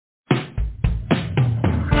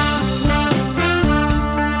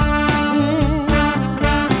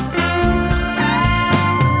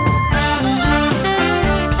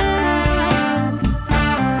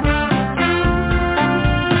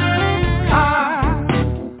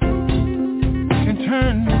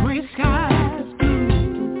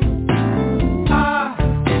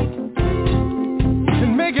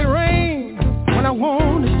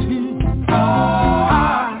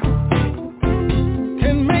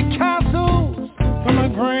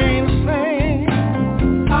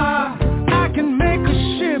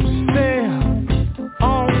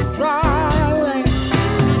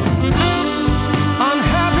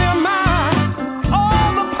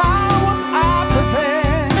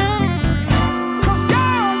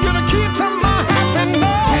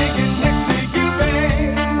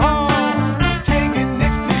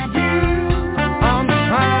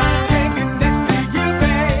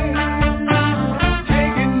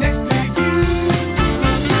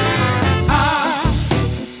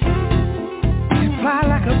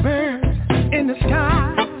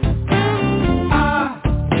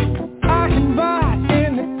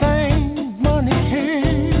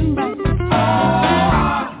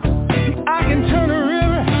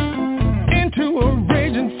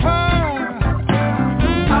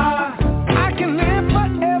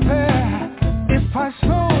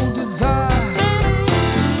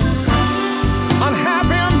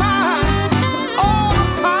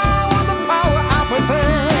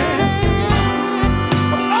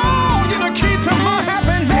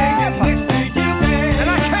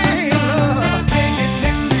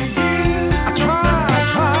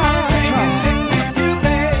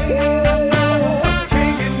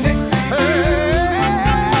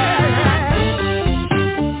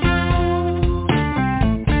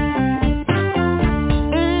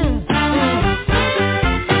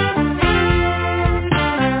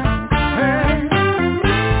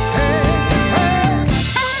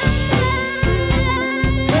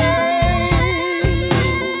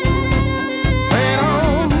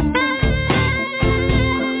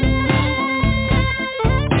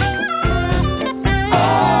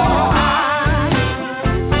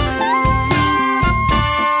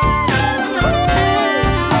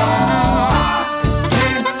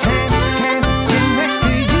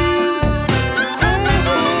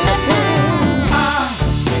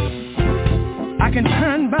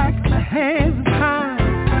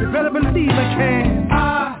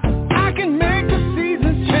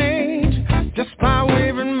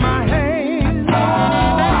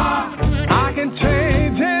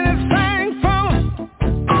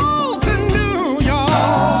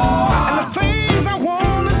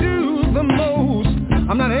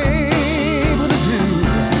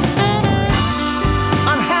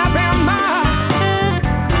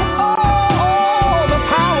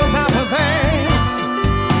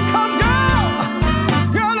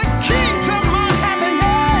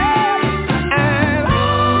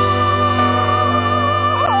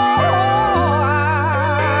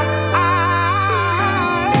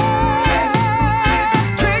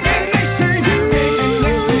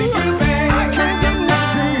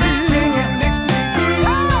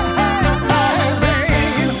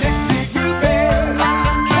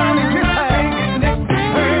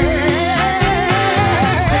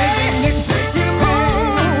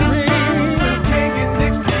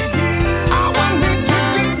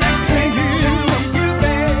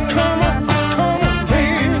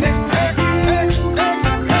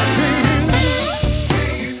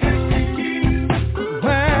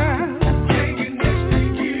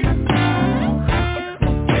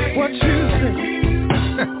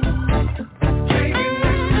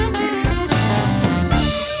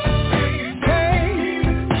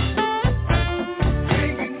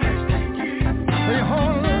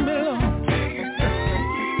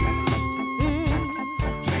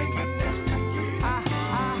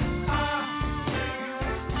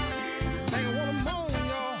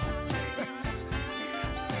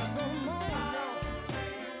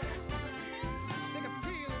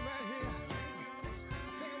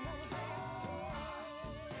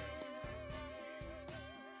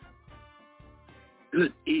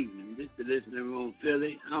Good evening. This is the Listening Room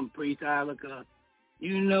Phili. I'm Priest Ilika.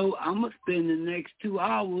 You know, I'm going to spend the next 2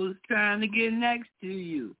 hours trying to get next to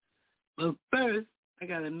you. But first, I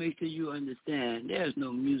got to make sure you understand there's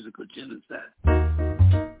no musical genocide.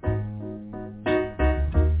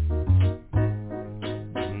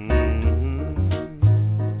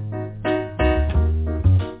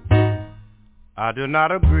 I do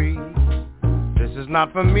not agree. This is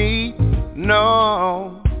not for me.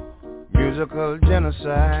 No. Musical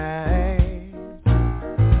genocide.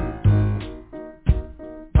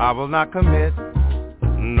 I will not commit,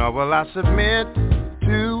 nor will I submit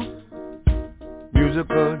to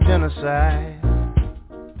musical genocide.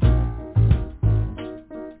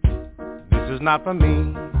 This is not for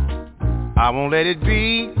me. I won't let it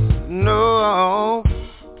be. No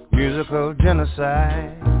musical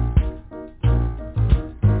genocide.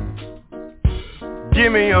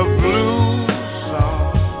 Give me a blues song.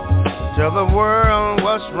 Tell the world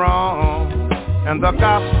what's wrong, and the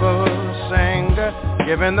gospel sing,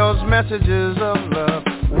 giving those messages of love.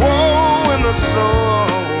 Woe in the soul,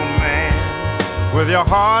 man, with your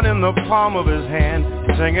heart in the palm of his hand,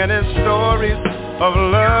 singing his stories of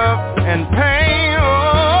love and pain.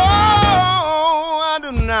 Oh, I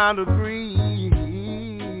do not agree.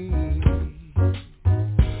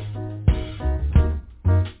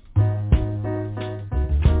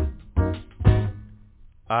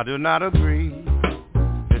 I do not agree.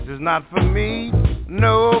 This is not for me.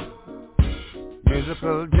 No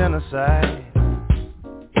musical genocide.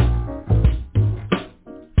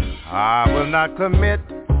 I will not commit,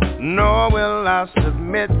 nor will I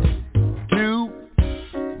submit to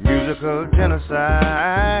musical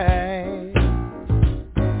genocide.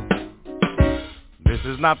 This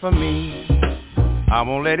is not for me. I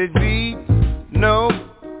won't let it be. No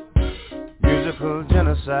musical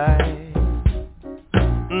genocide.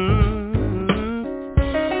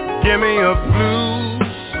 Give me a blues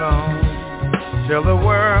song. Tell the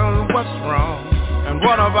world what's wrong, and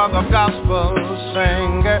what about the gospel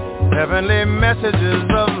sing, heavenly messages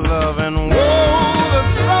of love. And woe the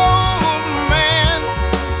soul man,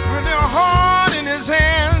 with your heart in his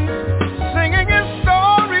hand, singing his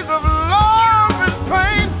stories of love and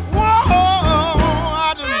pain. Whoa,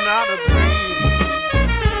 I do not agree.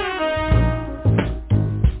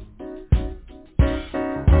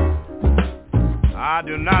 I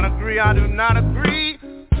do not agree, I do not agree,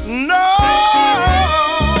 no.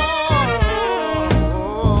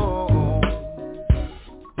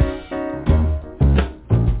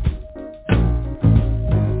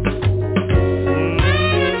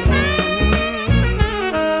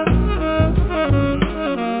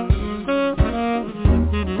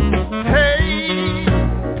 Hey,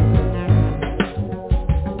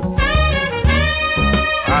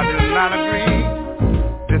 I do not agree,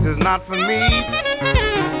 this is not for me.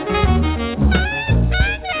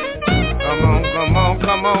 Come on, come on,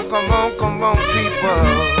 come on, come on, come on, people.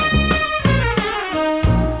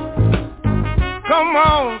 Come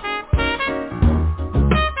on.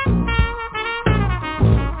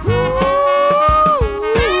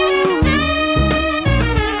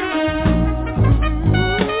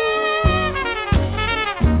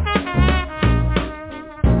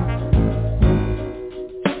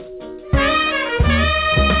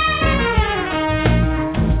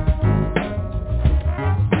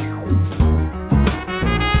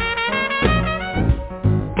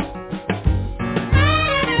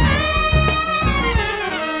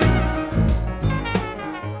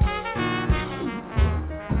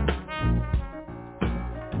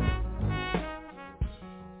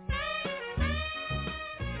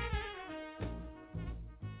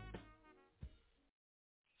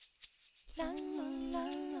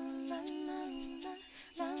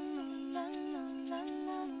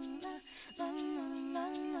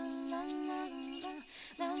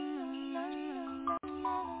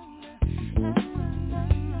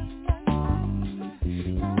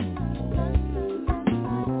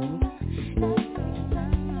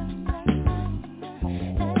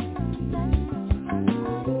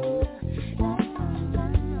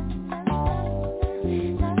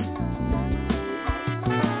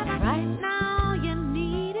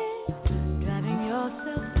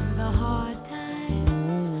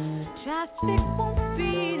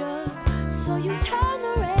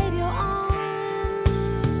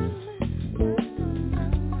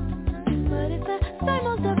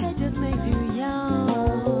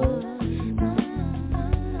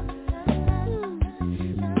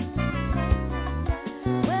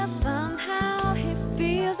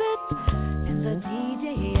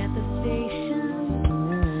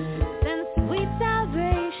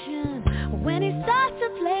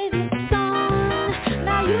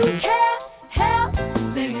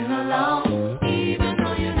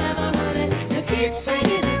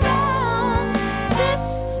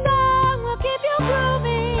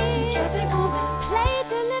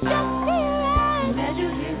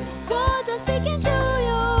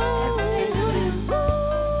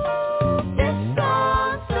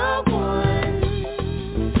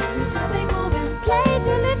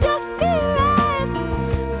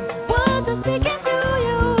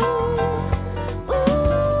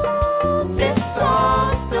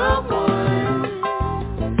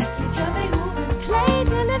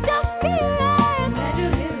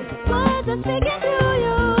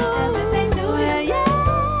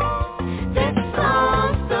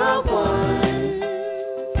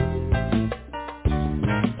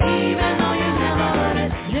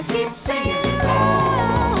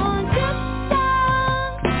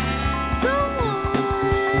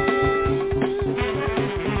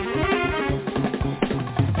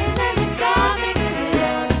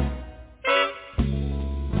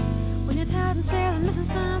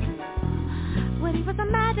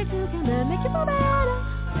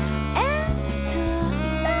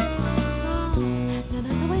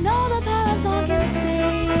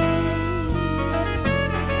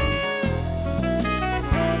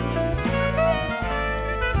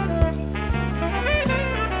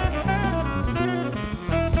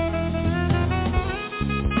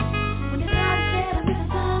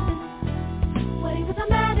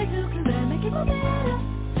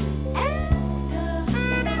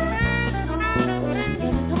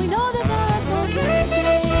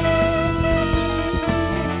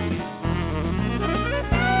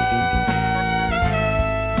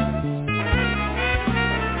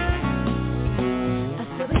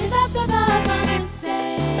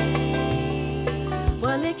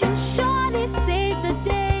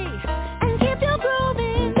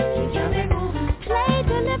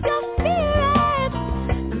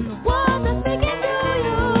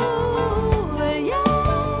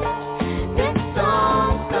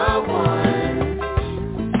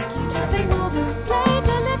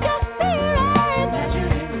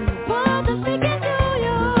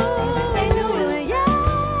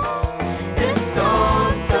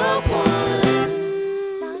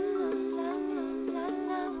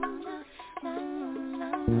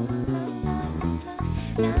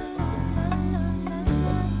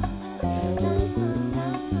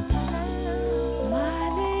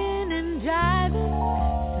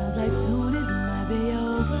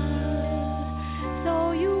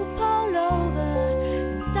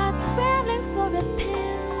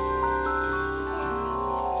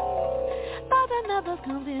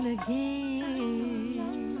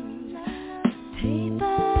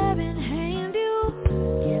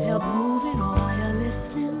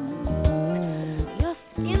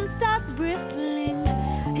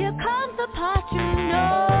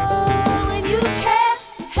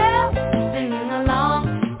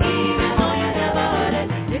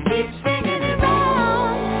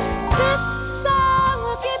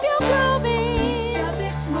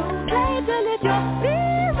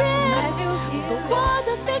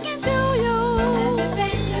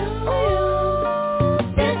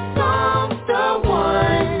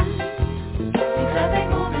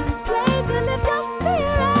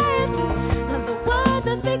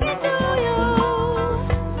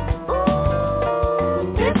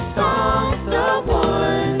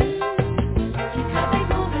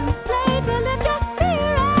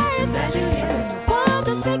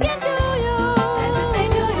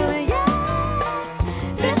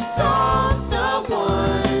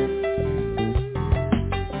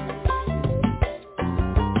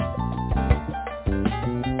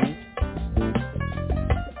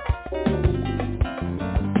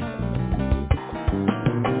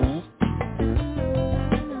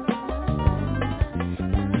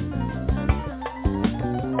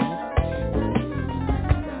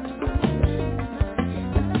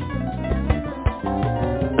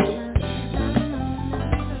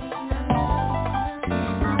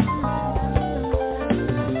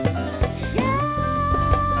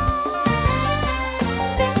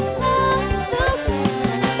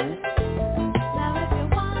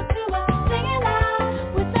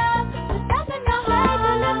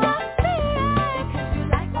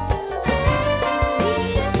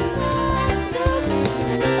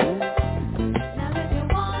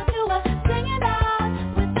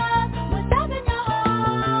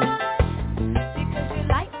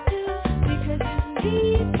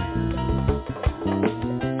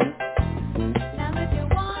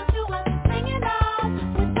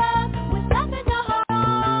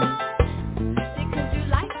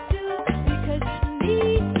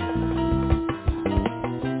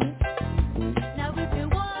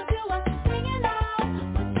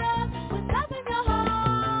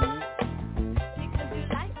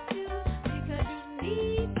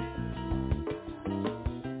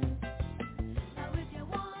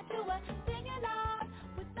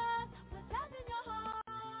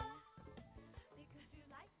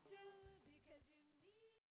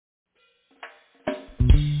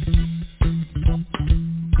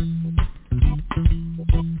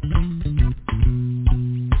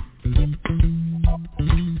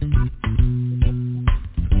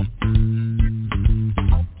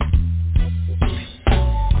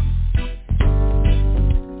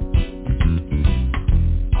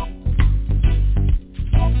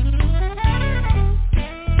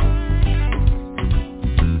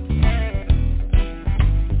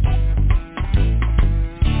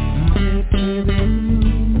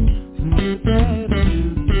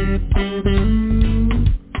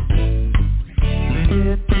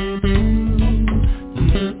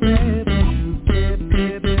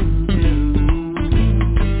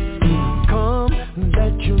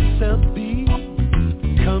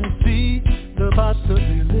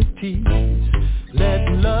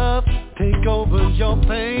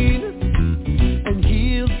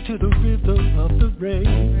 of the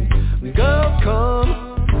rain. Girl, come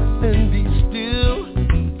and be still.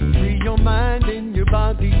 Free your mind and your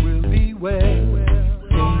body will be well.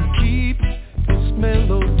 And keep this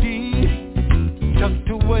melody tucked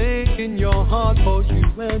away in your heart for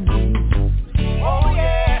you and me. Oh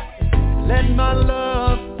yeah. Let my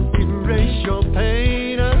love erase your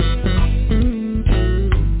pain.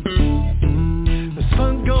 The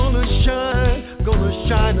sun gonna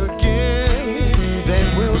shine again. Then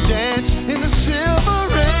we'll dance in the silver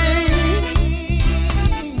rain.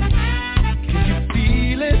 Can you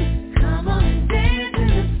feel it? Come on and dance in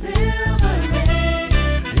the silver rain.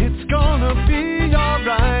 It's gonna be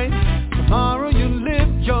alright. Tomorrow you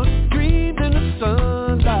live your dreams in the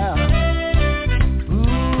sunlight.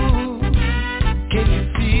 Ooh, can you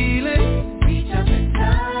feel it? Reach up and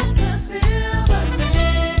touch the silver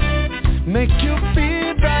rain. Make you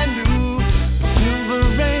feel brand new. Silver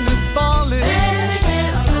rain is falling. Let it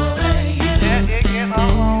get all over you. Let it get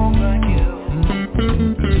all over you.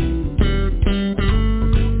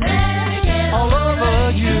 Let it get all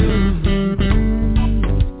over you.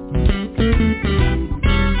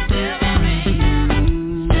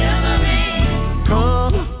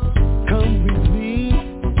 Come with me.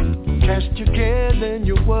 Cast your cares and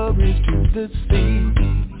your worries to the sea.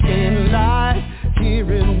 And lie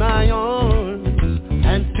here in my arms.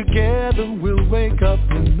 And together we'll wake up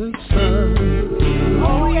in the sun.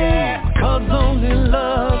 Oh yeah. 'Cause only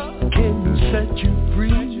love can set you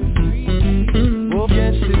free. Oh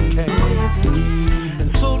yes it can.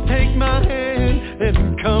 And so take my hand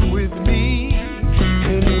and come with me.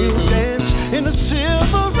 And we'll dance in the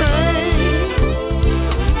silver rain.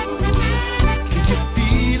 Can you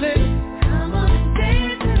feel it? Come on and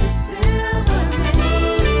dance in the silver rain.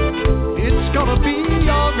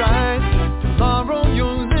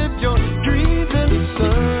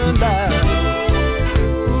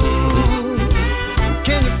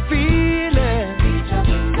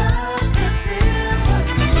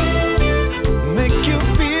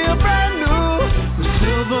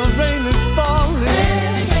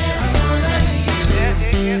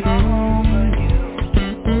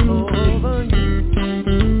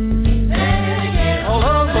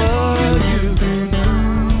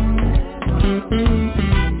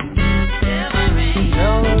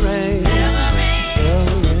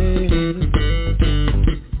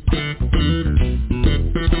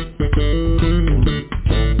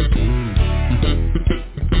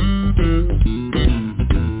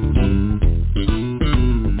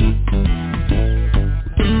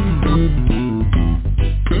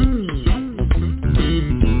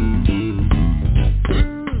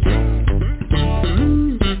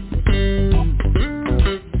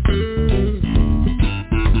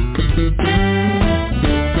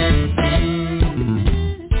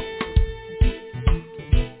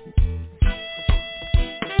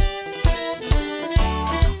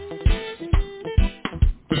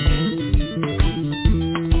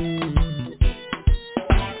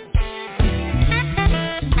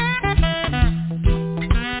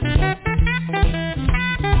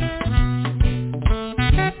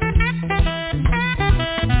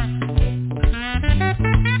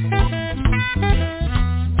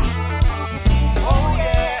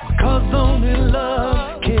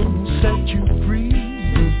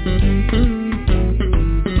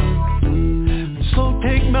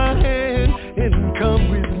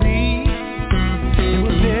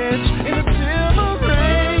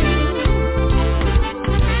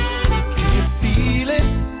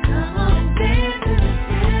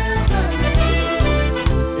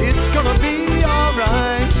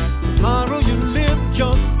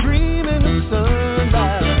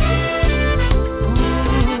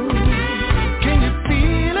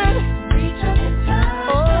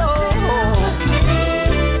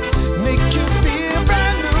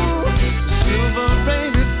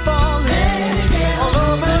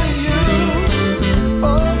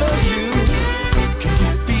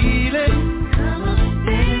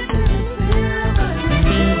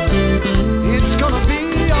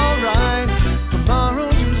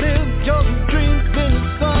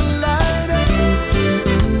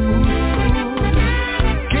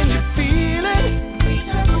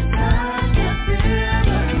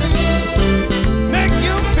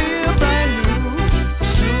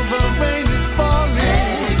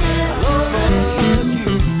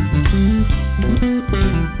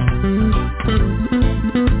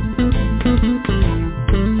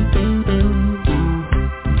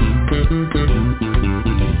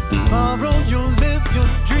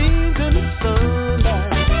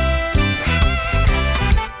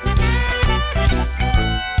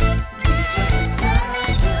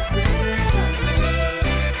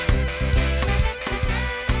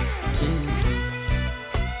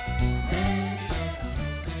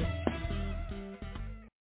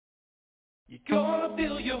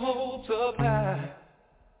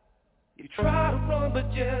 try to run but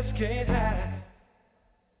just can't hide.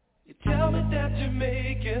 You tell me that you're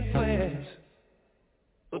making plans,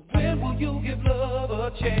 but when will you give love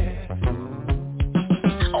a chance?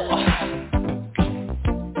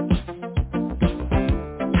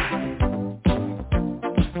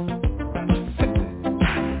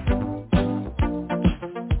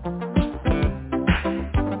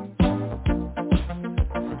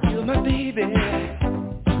 You're my baby, and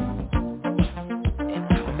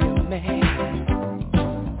I'm your man.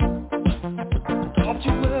 Don't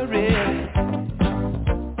you worry,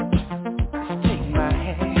 just take my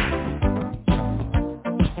hand.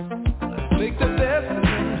 Let's make the best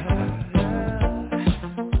of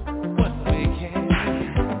what we can.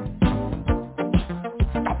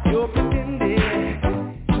 Stop your pretending,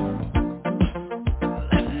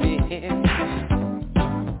 let me in.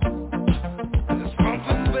 There's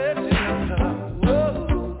something special, whoa,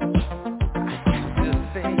 I have to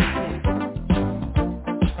say.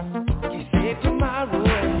 You say tomorrow,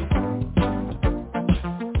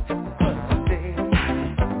 but today.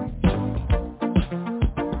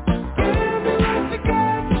 Give me what you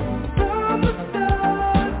got from the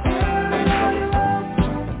start. Give me all your love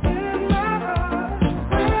in my heart.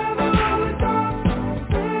 Grab me all the dark,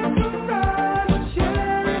 take some time and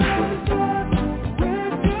share it all the joy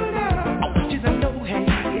with you now. I want you to know, hey,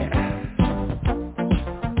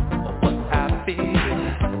 what I feel.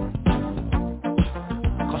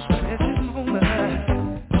 'Cause precious moments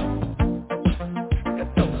that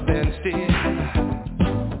don't stand still.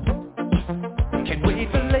 Can't wait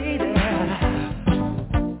for later.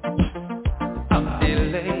 I'm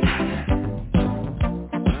delayed.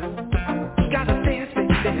 Gotta dance,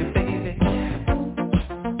 baby, baby,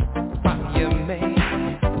 while you make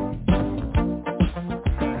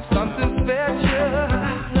something special.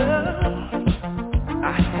 I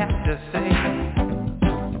have to say.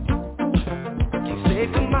 Can't say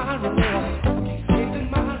tomorrow,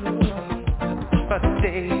 but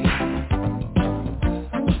today.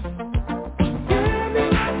 Give me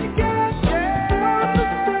what you got, from the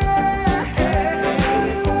start. Give me all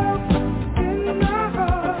your love in my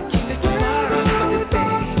heart. Can't say tomorrow, but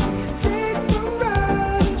today. Take some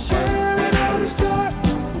ride and share it all the joy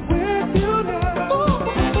with you now.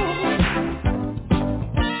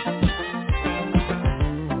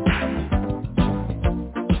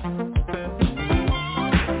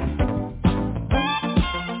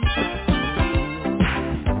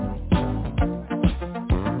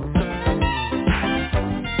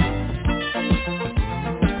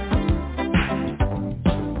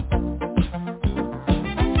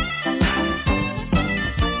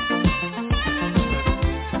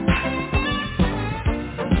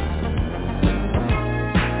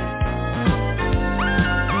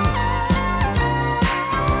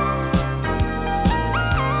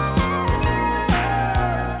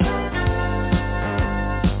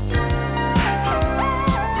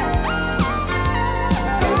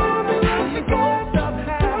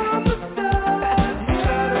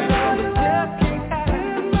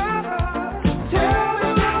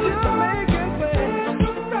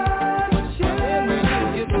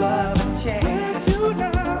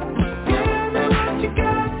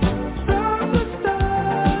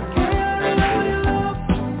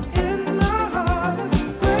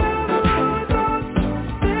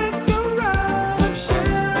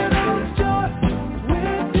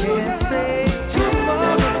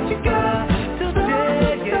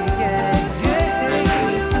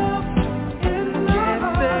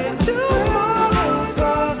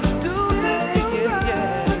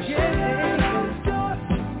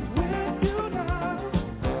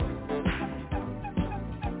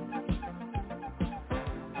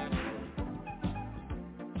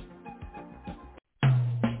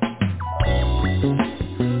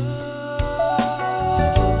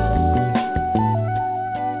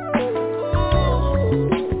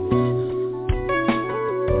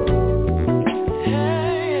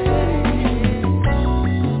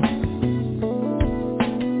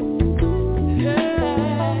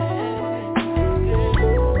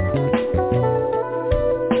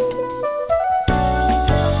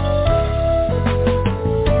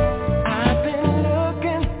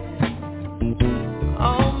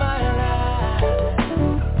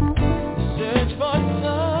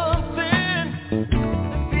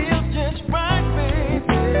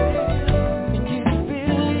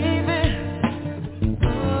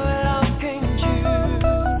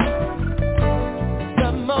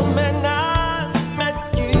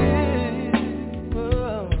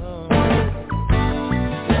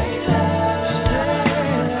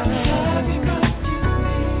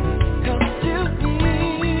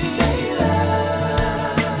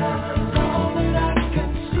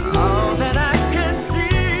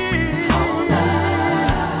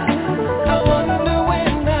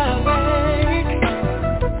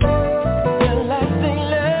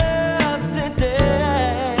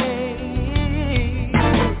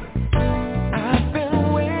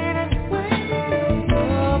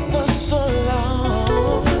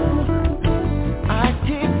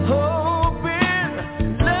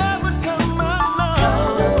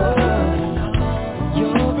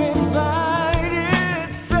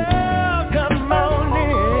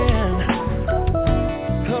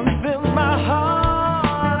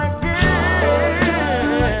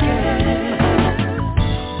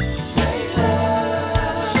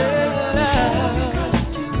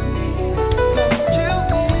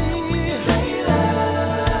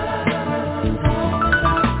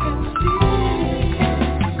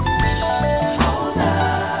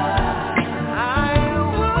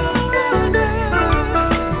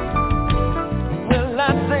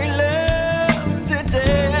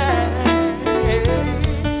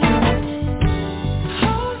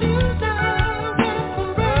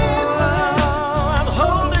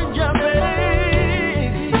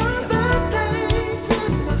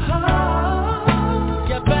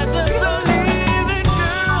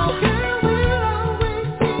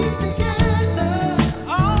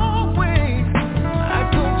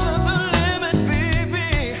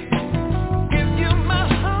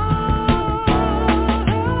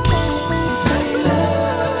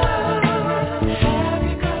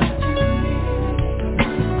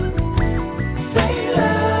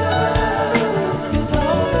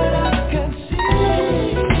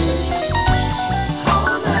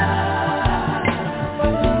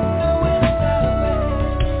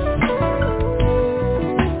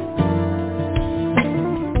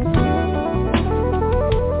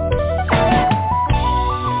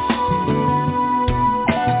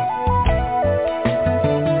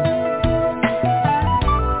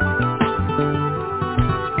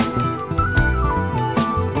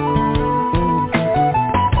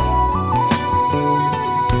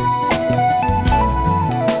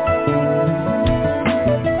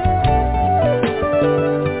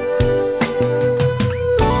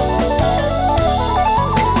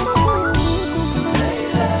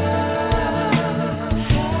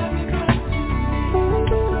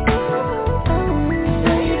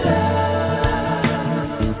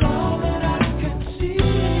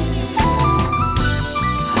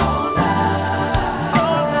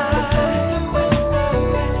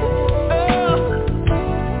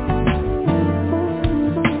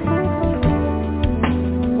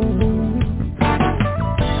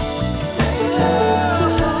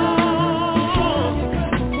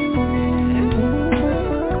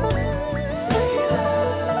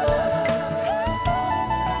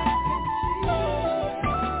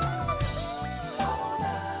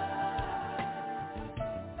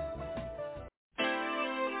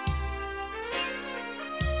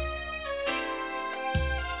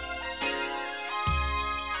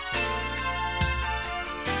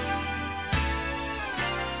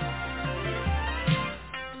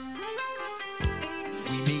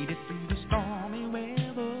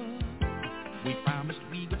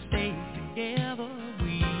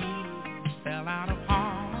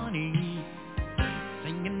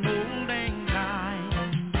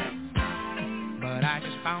 I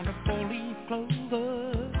just found a four-leaf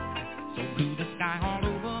clover, so blue the sky all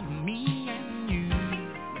over me and you.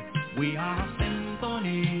 We are a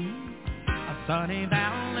symphony, a sunny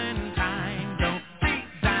Valentine. Don't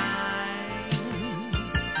resign.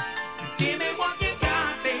 Give me what you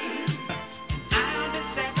got, babe. I'll be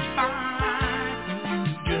satisfied when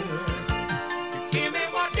you just give me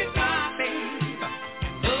what you got, babe.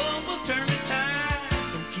 And love will turn the tide.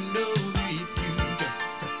 Don't you know if you just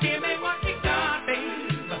give me what you got,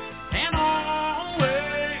 babe, and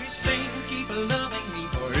always sing, keep loving me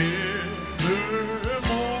forevermore.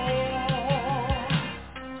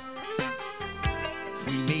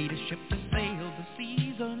 We made a ship to sail the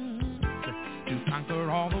seasons, to conquer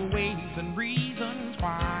all the ways and reasons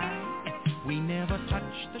why we never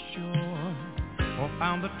touched the shore or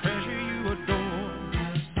found the treasure you adore.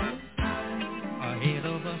 Ahead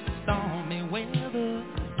of us stormy weather,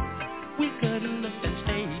 we could look and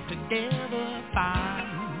stay together,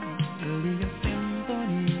 finally a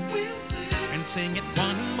symphony, and sing it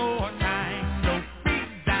one more time. Don't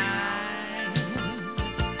resign.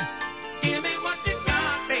 Give me what you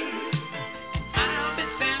got, babe. I'll be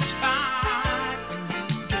satisfied when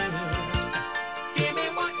you just give me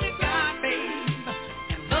what you got, babe.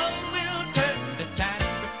 And love will turn the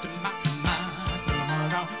tide to my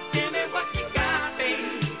mind. Give me what you got,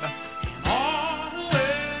 babe. And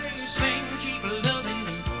always sing, keep loving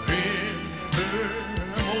me forevermore.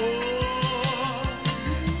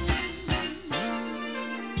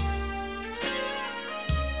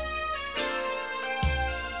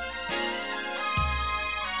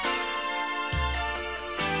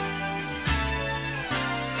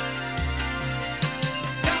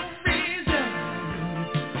 Don't resign.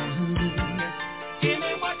 Give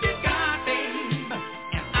me what you got, babe,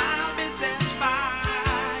 and I'll be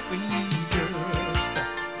satisfied when you just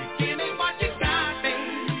give me what you got,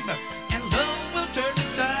 babe, and love will turn the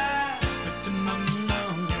tide to my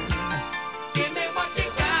love. Give me what you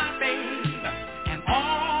got, babe, and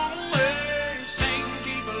always sing,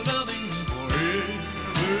 keep loving me forevermore.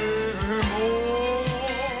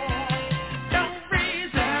 Don't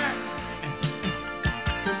resign.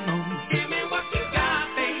 Come on, give me what you got,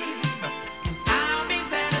 babe, and I'll be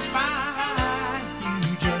satisfied. You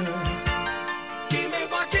just give me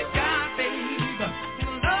what you got, babe,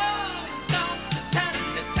 and love don't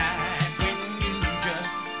turn the tide when you just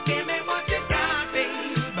give me what you got,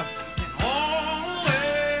 babe, and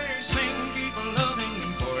always sing, keep loving me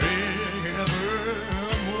forevermore.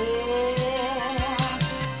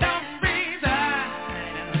 Don't resign.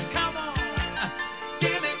 Come on,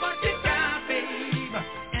 give me what you got, babe,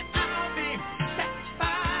 and I'll be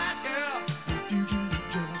satisfied, girl. You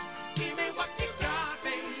just give me what you got,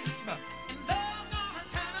 babe, and love gonna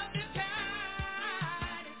turn up the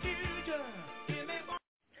tide if you just give me what.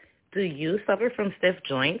 Do you suffer from stiff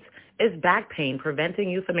joints? Is back pain preventing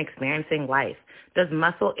you from experiencing life? Does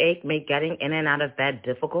muscle ache make getting in and out of bed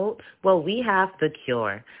difficult? Well, we have The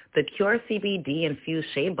Cure. The Cure CBD infused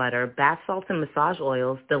shea butter, bath salts, and massage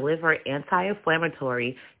oils deliver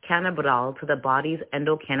anti-inflammatory cannabidiol to the body's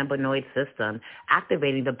endocannabinoid system,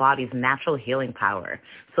 activating the body's natural healing power.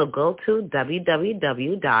 So go to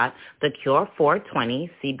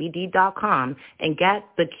www.thecure420cbd.com and get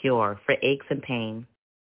The Cure for aches and pain.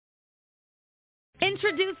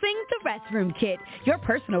 Introducing the Restroom Kit, your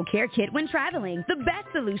personal care kit when traveling. The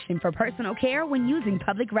best solution for personal care when using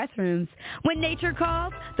public restrooms. When nature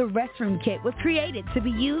calls, the Restroom Kit was created to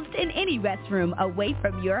be used in any restroom away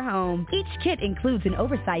from your home. Each kit includes an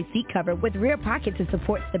oversized seat cover with rear pocket to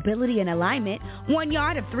support stability and alignment, 1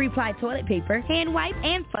 yard of 3-ply toilet paper, hand wipe,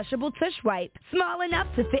 and flushable tush wipe. Small enough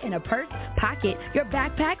to fit in a purse, pocket, your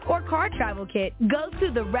backpack, or car travel kit. Go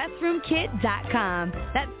to therestroomkit.com.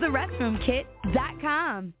 That's therestroomkit.com.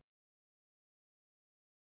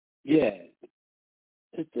 Yeah,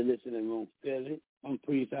 it's the Listening Room Phili. I'm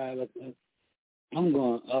Priest Ilika. I'm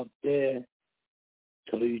going up there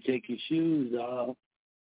till you take your shoes off,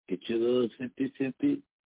 get your little sippy,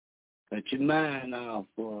 cut your mind off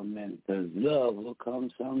for a minute, because love will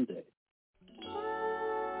come someday.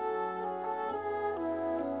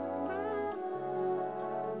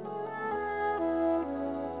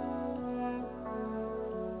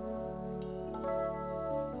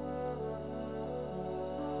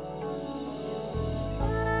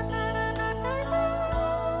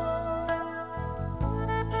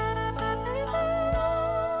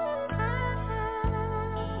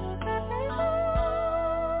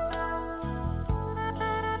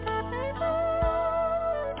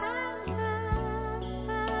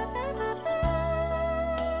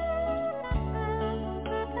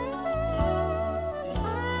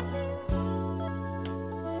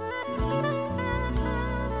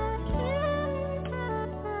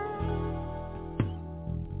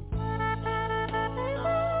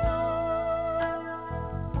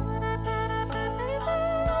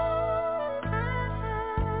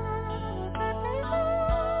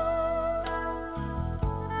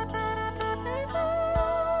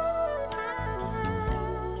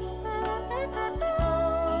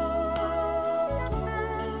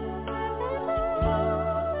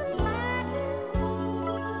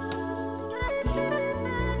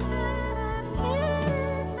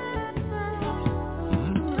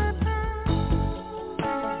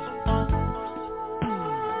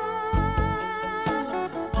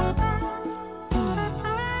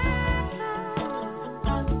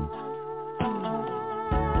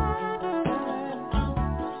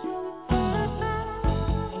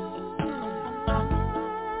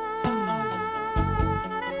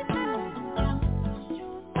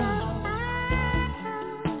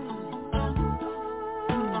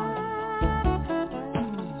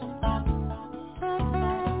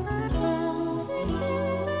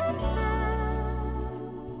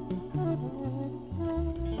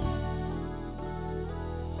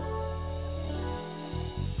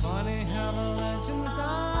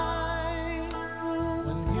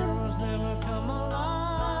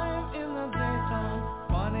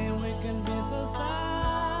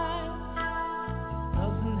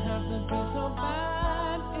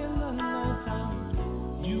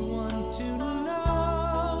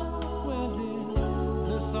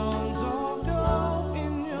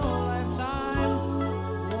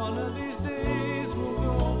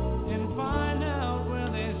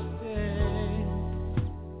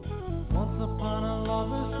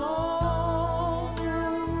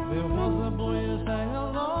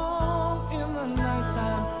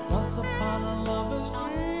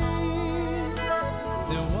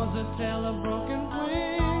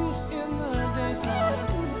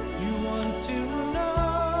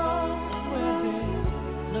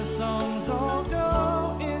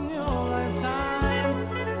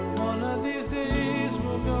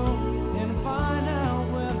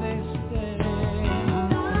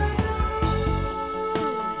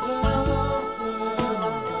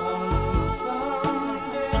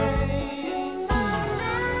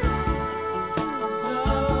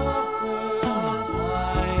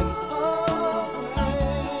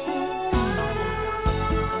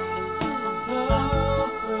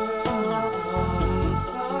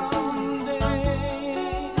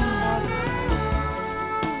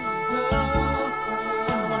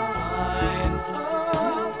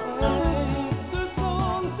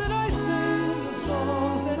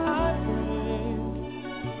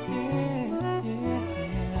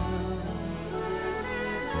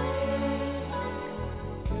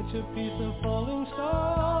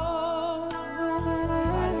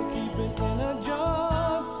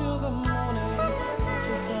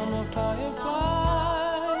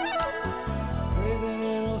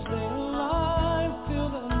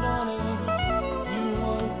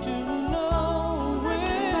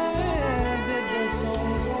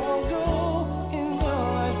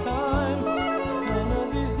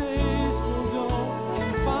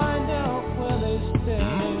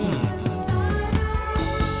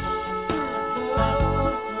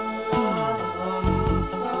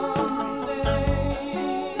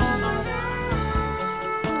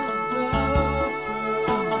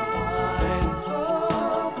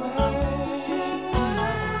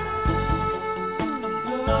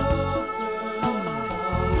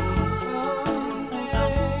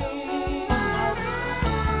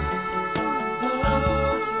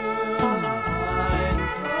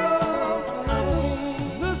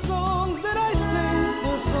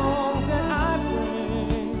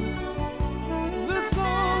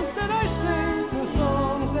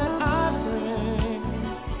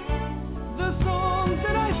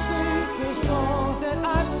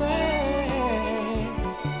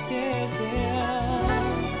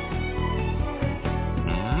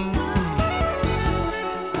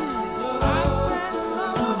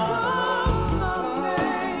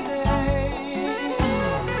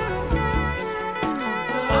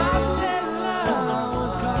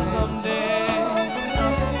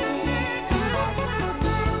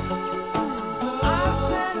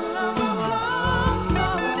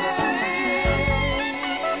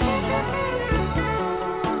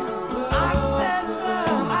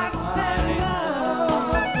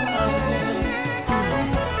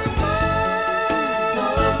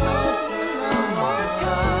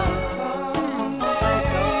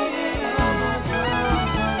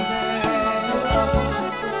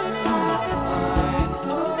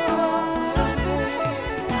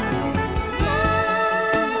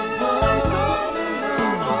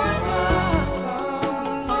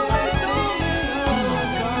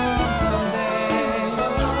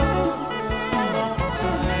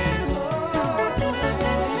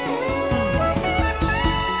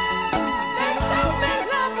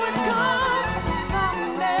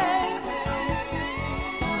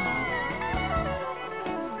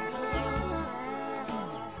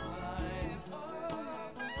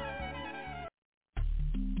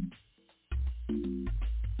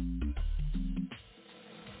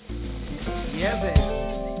 Yeah, baby.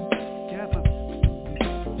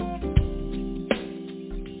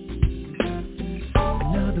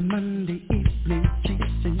 Another Monday evening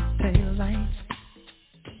chasing taillights.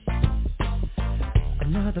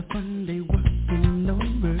 Another fun day working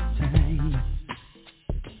overtime.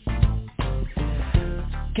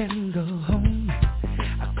 Can't go home,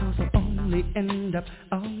 'cause I'll only end up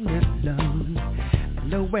all alone.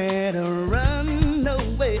 Nowhere to run,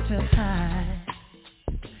 nowhere to hide.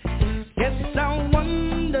 Guess I'll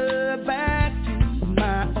wander back to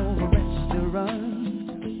my old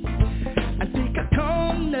restaurant. I take a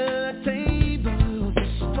corner table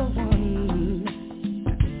just for one,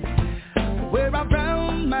 where I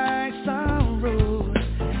drown my sorrows,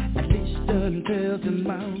 at least until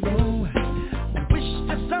tomorrow. I wish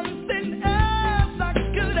there's something else I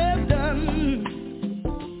could have done.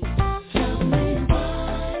 Tell me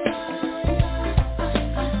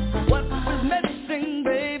what was missing,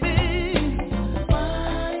 baby.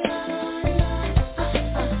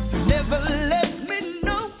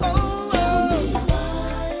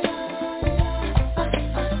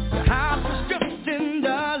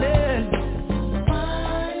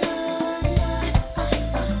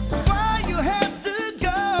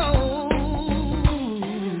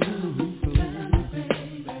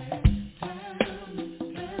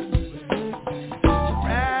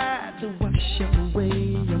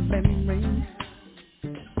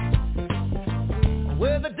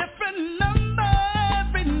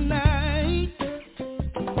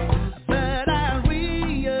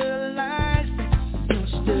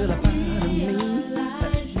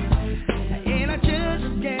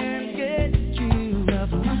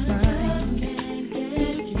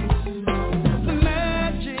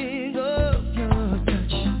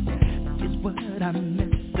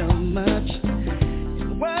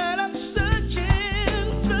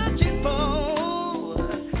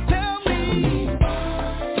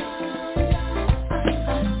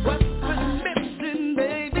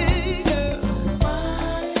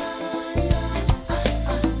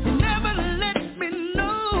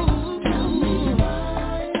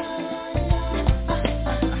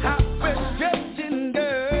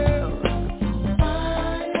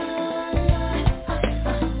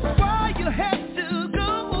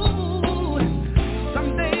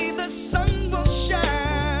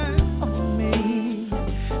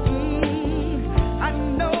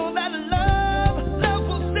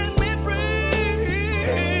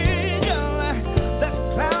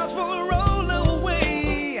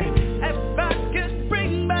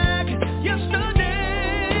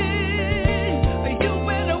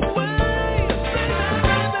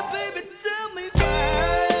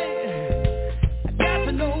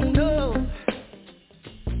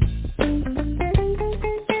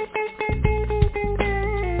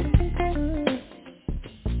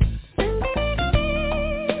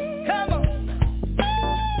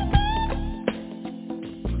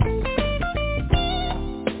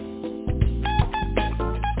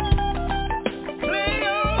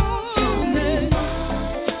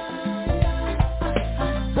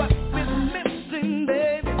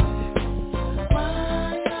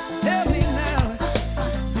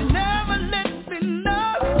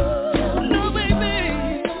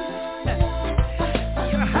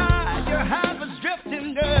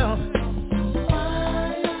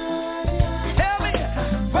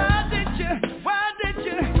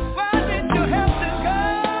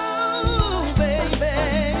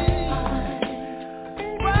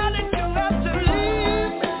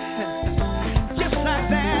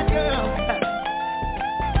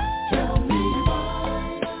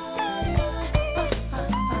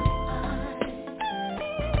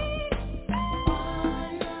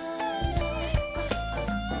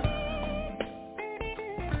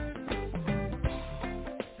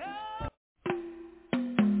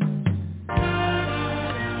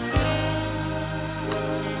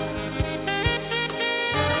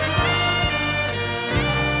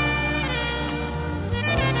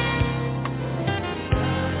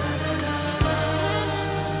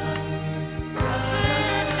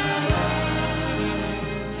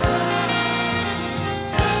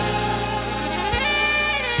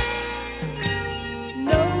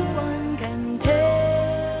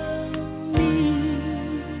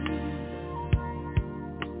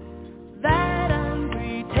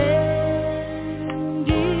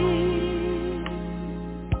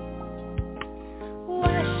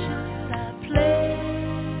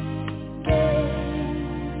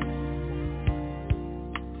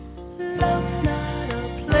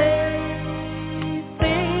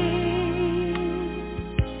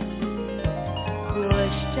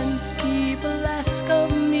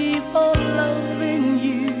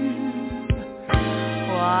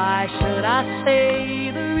 I say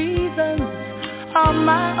the reasons on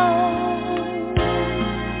my own?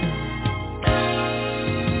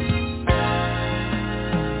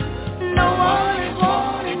 No one is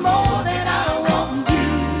wanting more than I want you.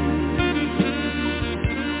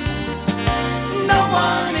 No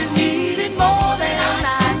one is needing more than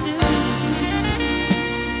I do.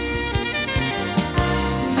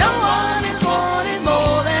 No one is wanting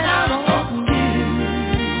more than I want you.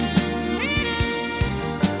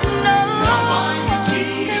 No one is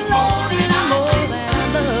needing more than I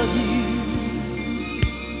love you.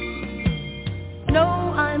 No,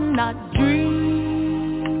 I'm not dreaming.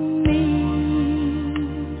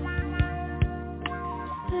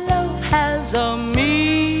 Love has a meaning.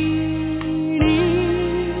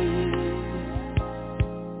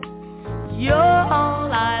 You're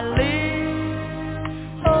all I live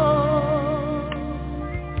for.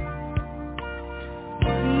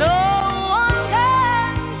 No one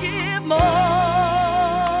can give more.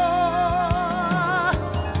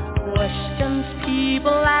 Questions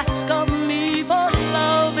people ask of me for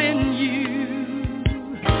loving you.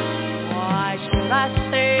 Why should I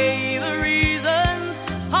say the reasons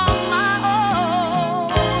on my own?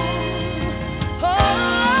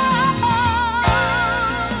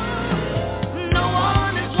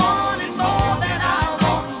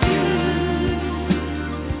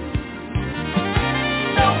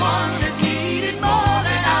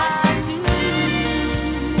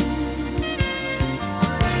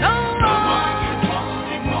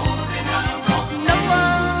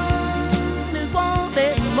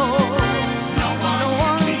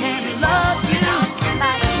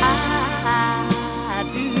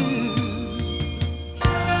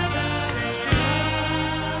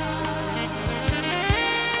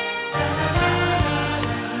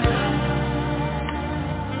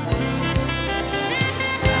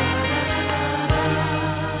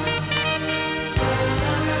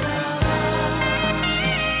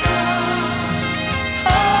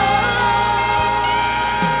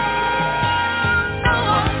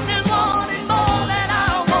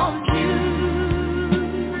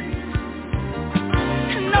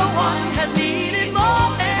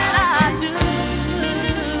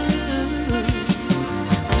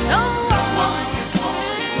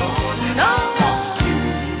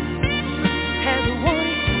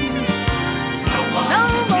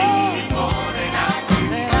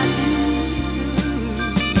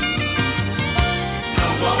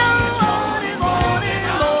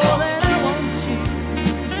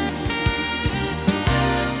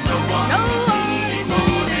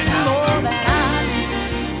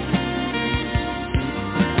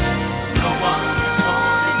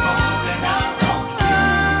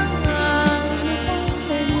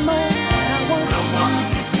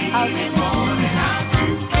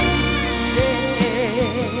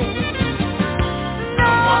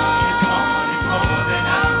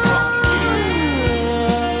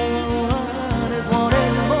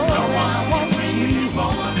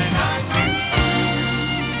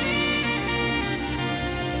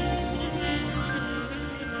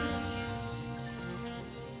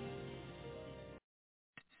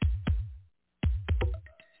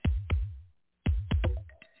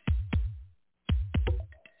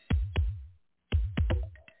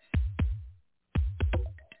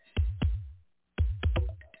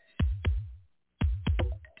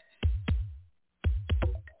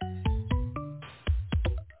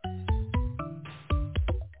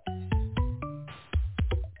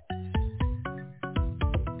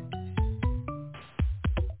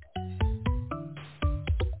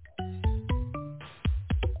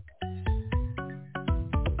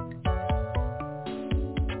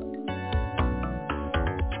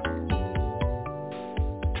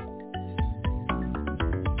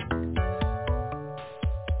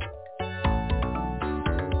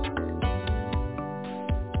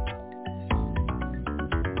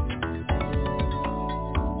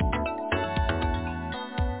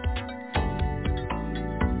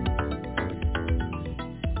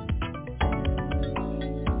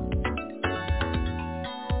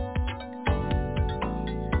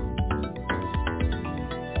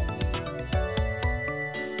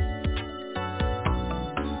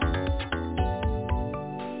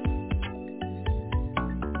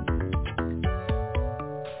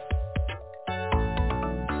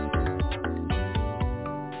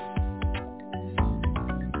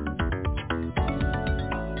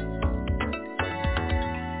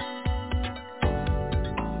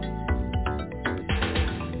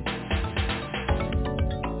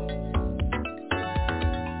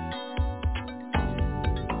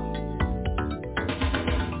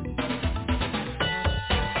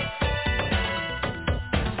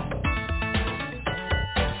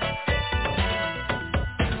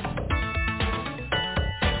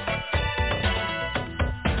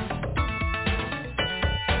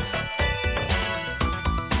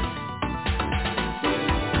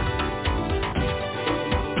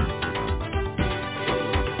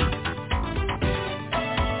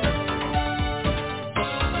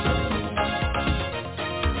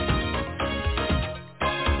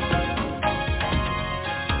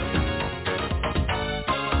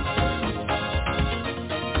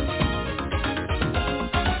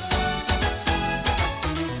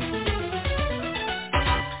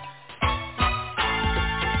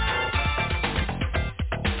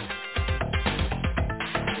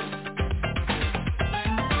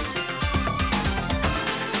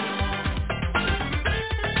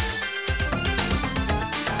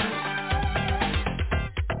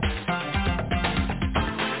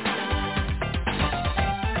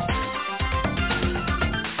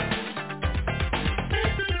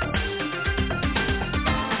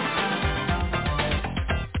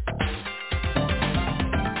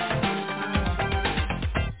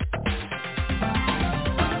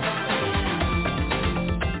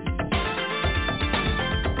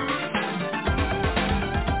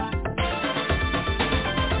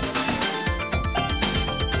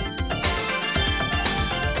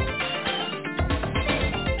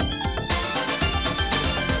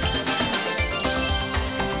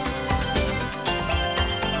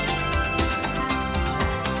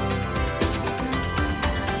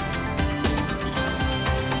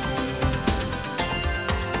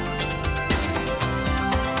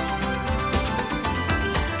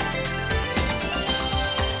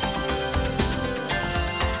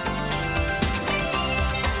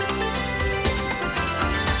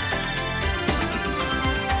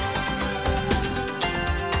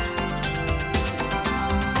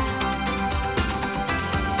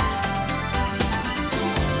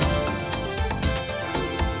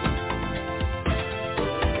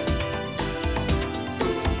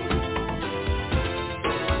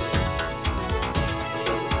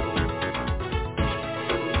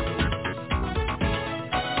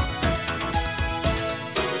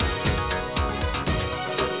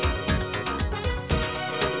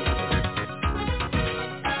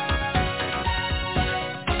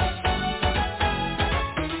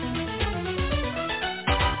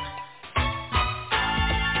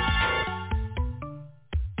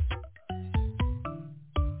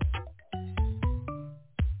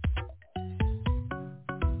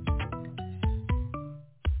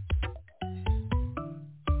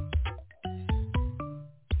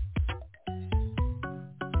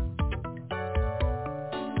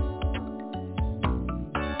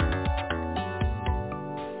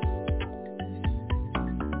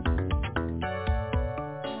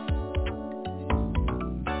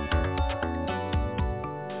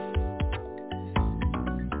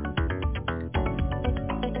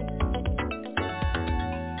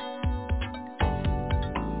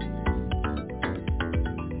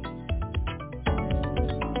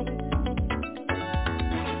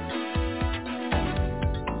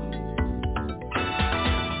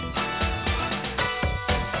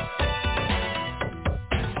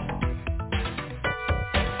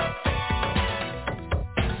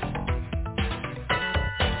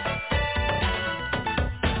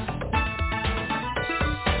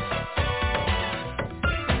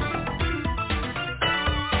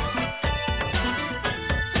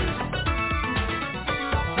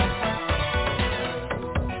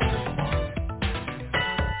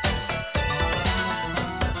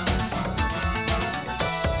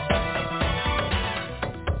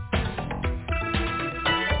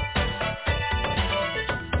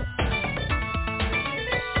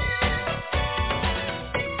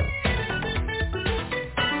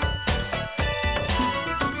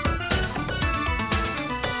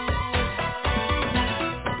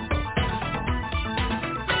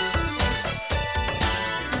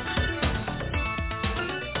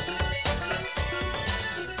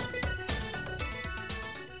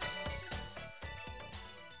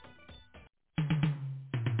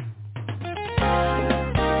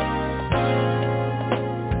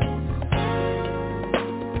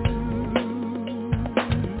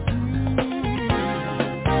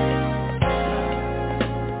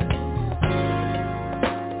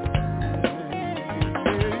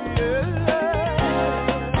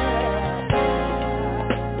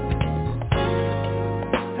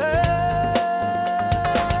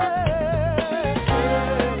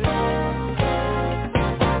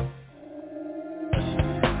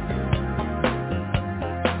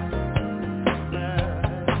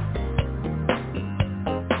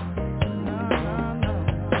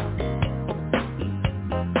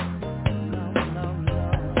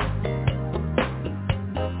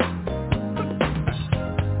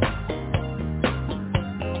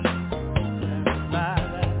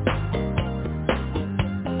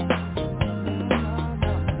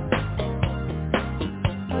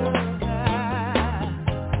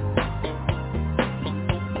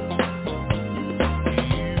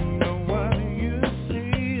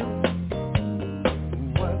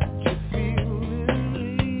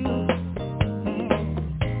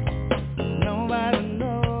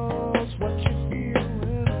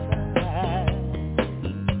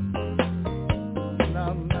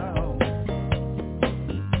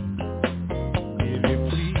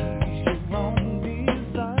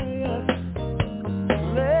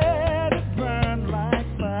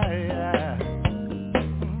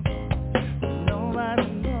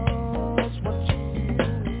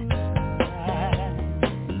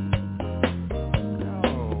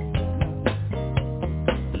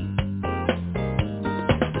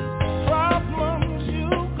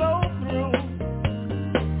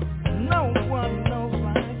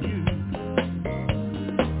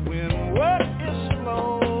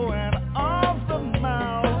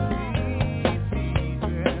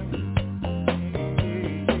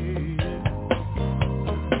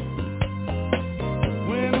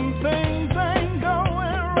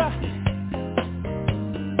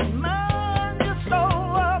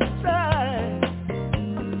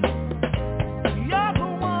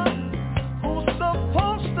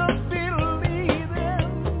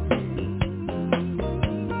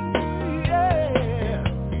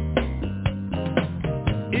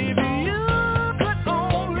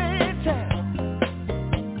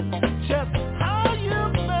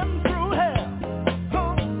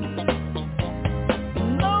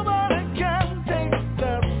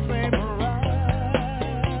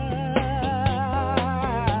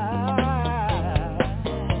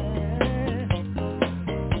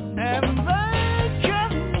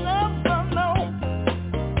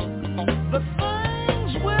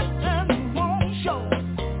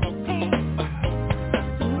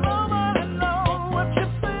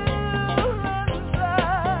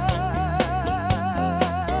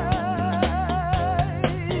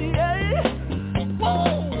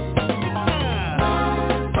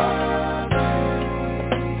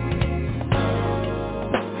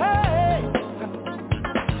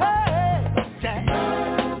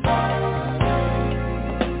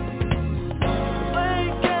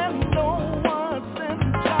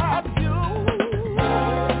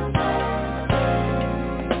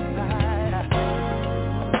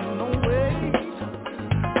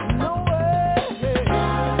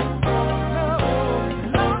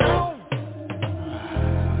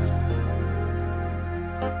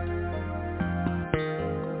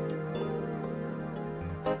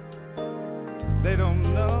 They don't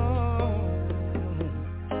know.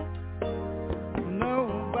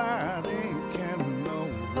 Nobody can know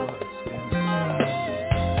what's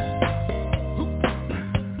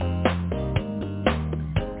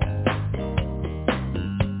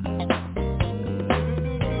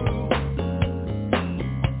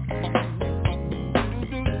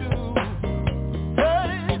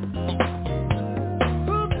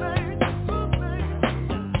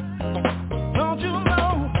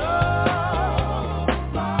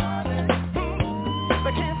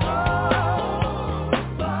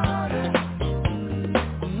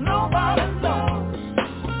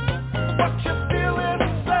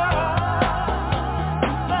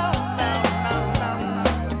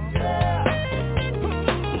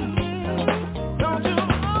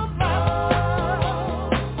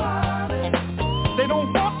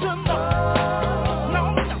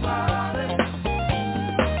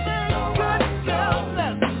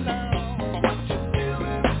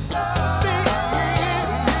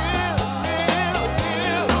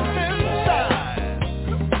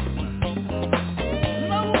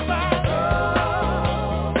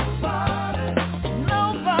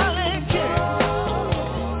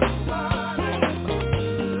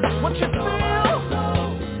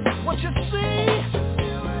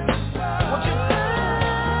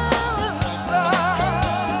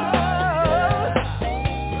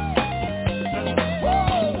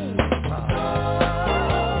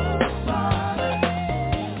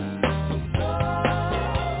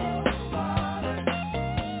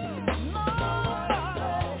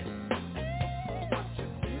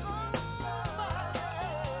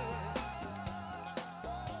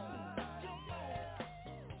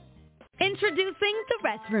Introducing the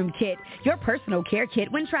Restroom Kit, your personal care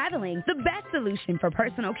kit when traveling. The best solution for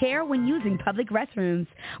personal care when using public restrooms.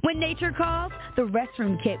 When nature calls, the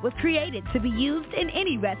Restroom Kit was created to be used in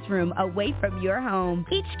any restroom away from your home.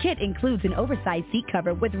 Each kit includes an oversized seat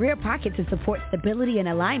cover with rear pocket to support stability and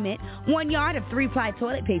alignment, 1 yard of 3-ply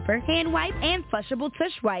toilet paper, hand wipe, and flushable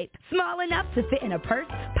tush wipe. Small enough to fit in a purse,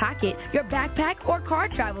 pocket, your backpack, or car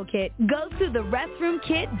travel kit. Go to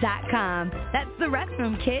therestroomkit.com. That's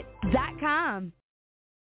therestroomkit.com.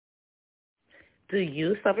 Do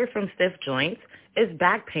you suffer from stiff joints? Is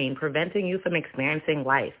back pain preventing you from experiencing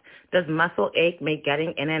life? Does muscle ache make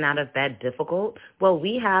getting in and out of bed difficult? Well,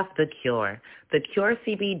 we have The Cure. The Cure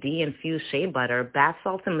CBD-infused shea butter, bath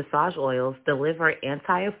salts, and massage oils deliver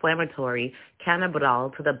anti-inflammatory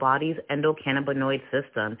cannabidiol to the body's endocannabinoid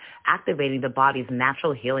system, activating the body's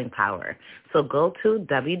natural healing power. So go to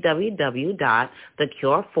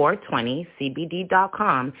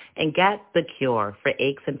www.thecure420cbd.com and get The Cure for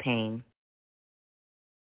aches and pain.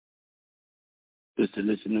 It's the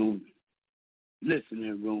Listening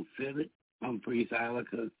Room Phili. I'm Priest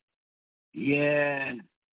Ilika. Yeah,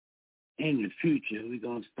 in the future, we're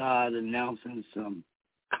going to start announcing some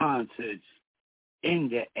concerts in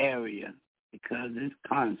the area because it's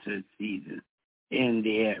concert season in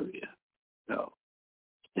the area. So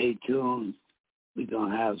stay tuned. We're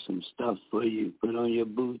going to have some stuff for you. Put on your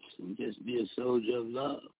boots and just be a soldier of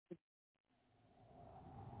love.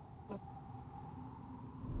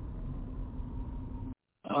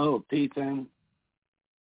 Oh, peace, man.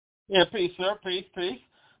 Yeah, peace, sir. Peace.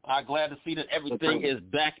 Glad to see that everything is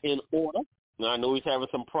back in order. Now, I know he's having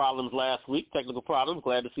some problems last week, technical problems.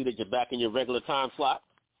 Glad to see that you're back in your regular time slot.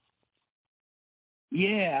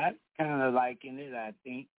 Yeah, I'm kind of liking it, I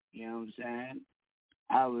think. You know what I'm saying?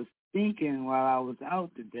 I was thinking while I was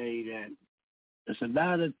out today that there's a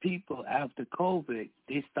lot of people after COVID,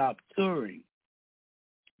 they stopped touring.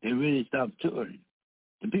 They really stopped touring.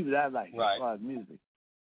 The people that I like, as far as music.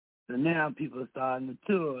 So now people are starting to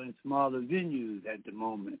tour in smaller venues at the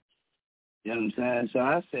moment. You know what I'm saying? So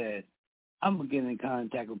I said, I'm going to get in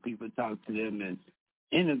contact with people, talk to them, and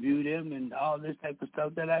interview them and all this type of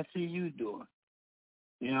stuff that I see you doing.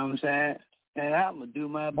 You know what I'm saying? And I'm going to do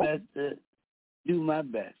my best to do my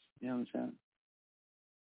best. You know what I'm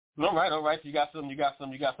saying? All right. So you got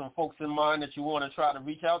some folks in mind that you want to try to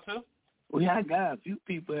reach out to? Well, yeah, I got a few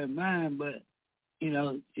people in mind, but you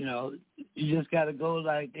know, you just got to go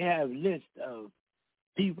like they have lists of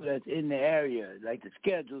people that's in the area, like the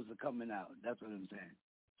schedules are coming out. That's what I'm saying.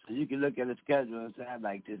 So you can look at the schedule and say, I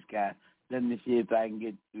like this guy. Let me see if I can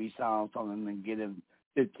get 3 songs from him and get him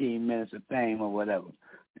 15 minutes of fame or whatever.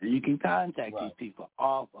 And you can contact these people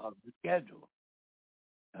off of the schedule.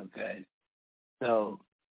 Okay? So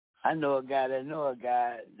I know a guy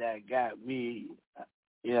that got me,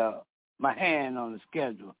 my hand on the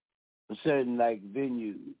schedule for certain, like,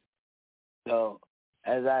 venues. So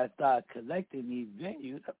as I start collecting these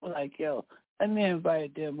venues, I was like, let me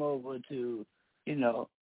invite them over to, the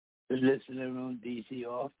Listening Room DC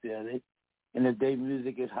or Philly. And if their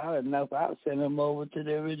music is hot enough, I'll send them over to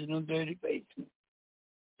the original Dirty Basement.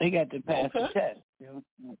 They got to pass the test,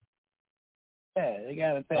 Yeah, they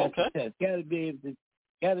got to pass the test. Got to be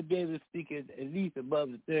able to speak at least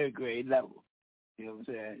above the 3rd grade level. You know what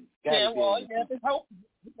I'm saying? It's helpful.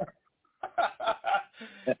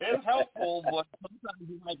 It's helpful, but sometimes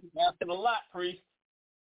you might be asking a lot, Priest.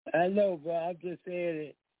 I know, bro. I'm just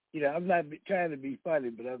saying it. I'm not trying to be funny,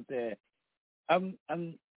 but I'm saying I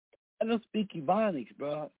don't speak Ebonics,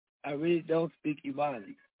 bro. I really don't speak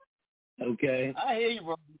Ebonics. Okay? I hear you,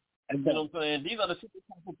 bro. You know what I'm saying? These are the type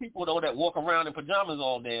of people, though, that walk around in pajamas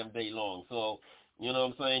all damn day long. So, you know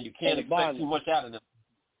what I'm saying? You can't expect too much out of them.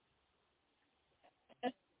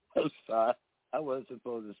 I'm sorry. I wasn't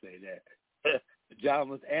supposed to say that.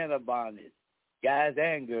 Pajamas and a bonnet. Guys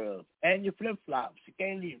and girls. And your flip-flops. You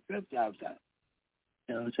can't leave flip-flops out.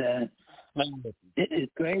 You know what I'm saying? It is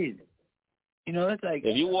crazy. It's like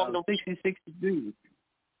if you 66 degrees.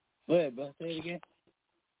 Go ahead, bro. Say it again.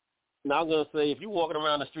 Now, I'm going to say, if you're walking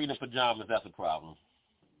around the street in pajamas, that's a problem.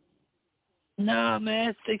 No,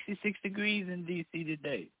 man. It's 66 degrees in D.C.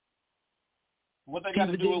 today. What they got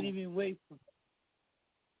to do? Didn't even wait for...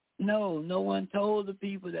 No one told the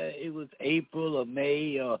people that it was April or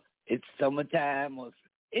May or it's summertime or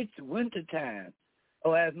it's wintertime.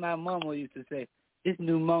 Or as my mama used to say, it's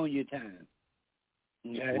pneumonia time.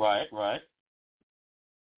 Okay? Right.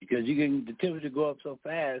 Because the temperature go up so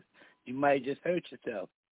fast, you might just hurt yourself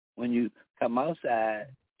when you come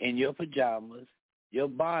outside in your pajamas, your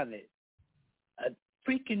bonnet, a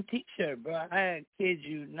freaking T-shirt, bro. I kid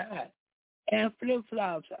you not. And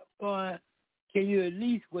flip-flops. I'm going, can you at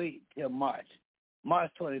least wait till March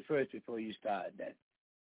 21st before you start that?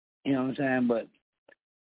 You know what I'm saying? But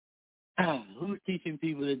who's teaching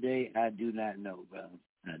people today? I do not know, bro.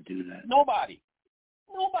 I do not. Nobody.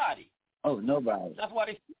 Oh, nobody. That's why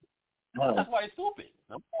they stupid.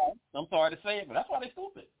 I'm sorry to say it, but that's why they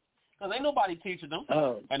stupid. Because ain't nobody teaching them.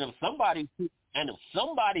 Oh. And if somebody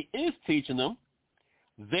is teaching them,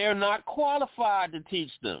 they're not qualified to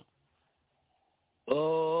teach them.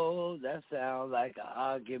 Oh, that sounds like an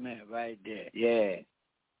argument right there. Yeah.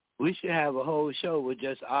 We should have a whole show with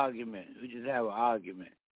just argument. We just have an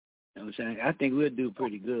argument. You know what I'm saying? I think we'll do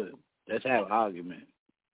pretty good. Let's have an argument.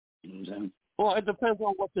 You know what I'm saying? Well, it depends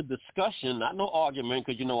on what the discussion, not no argument,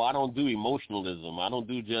 because, I don't do emotionalism. I don't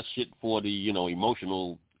do just shit for the,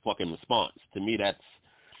 emotional fucking response. To me,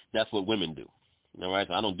 that's what women do. All right?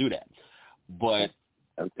 So I don't do that. But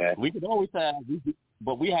we could always have,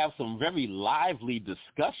 but we have some very lively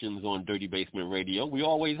discussions on Dirty Basement Radio. We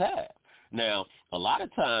always have. Now, a lot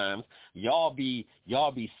of times, y'all be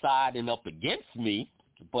siding up against me,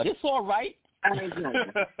 but it's all right. How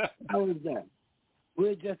is that?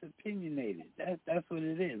 We're just opinionated. That's what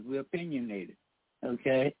it is. We're opinionated,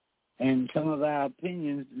 okay? And some of our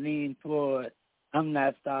opinions lean toward, I'm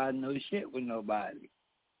not starting no shit with nobody.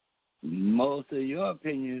 Most of your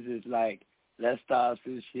opinions is like, let's start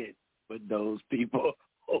some shit with those people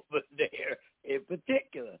over there in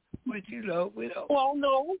particular. Which, we don't. Well,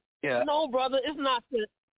 no. Yeah. No, brother, it's not that.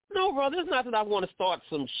 No, brother, it's not that I want to start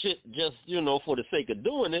some shit just, for the sake of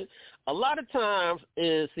doing it. A lot of times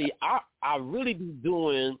I really be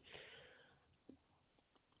doing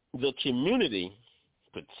the community,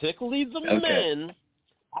 particularly the men,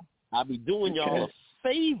 I be doing y'all a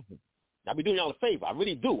favor. I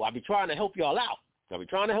really do. I be trying to help y'all out.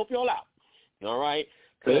 All right?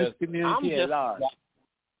 Because community at large.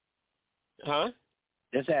 Huh?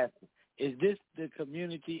 Just asking. Is this the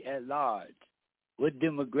community at large? What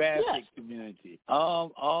demographic community?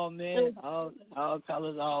 All men, all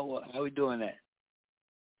colors, all what? How we doing that?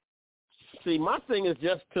 See, my thing is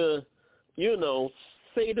just to,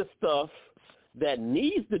 say the stuff that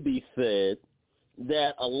needs to be said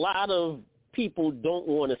that a lot of people don't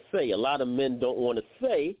want to say. A lot of men don't want to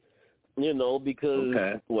say,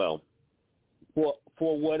 because, well,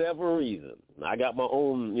 for whatever reason. I got my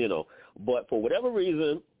own, but for whatever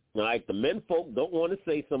reason, like the men folk don't want to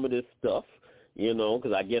say some of this stuff.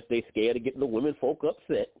 Because I guess they scared of getting the women folk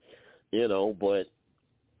upset, but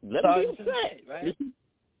let them be upset, right?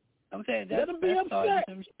 I'm saying let them be upset.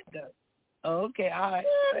 Oh, okay, all right.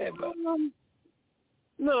 Yeah, bro.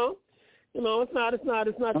 No, it's not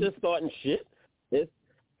just starting shit. It's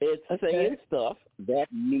saying stuff that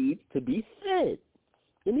needs to be said.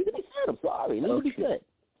 It needs to be said. I'm sorry, it needs to be said.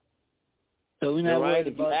 So we're not worried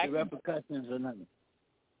about the repercussions or nothing.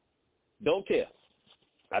 Don't care.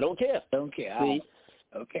 I don't care. See?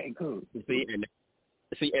 Okay, cool.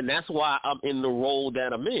 And that's why I'm in the role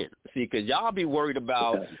that I'm in. See, because y'all be worried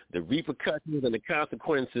about the repercussions and the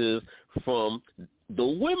consequences from the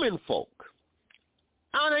women folk.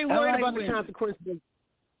 I ain't worried about the consequences.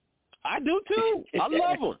 I do too. I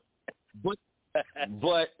love them.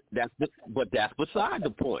 But that's beside the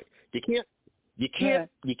point. You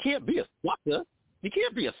can't be a sucker. You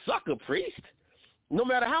can't be a sucker, priest. No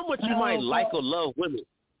matter how much you might like or love women.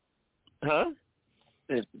 Huh?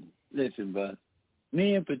 Listen, bro.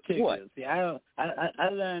 Me in particular. What? See, I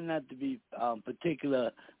learned not to be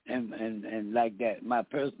particular and like that. My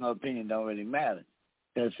personal opinion don't really matter.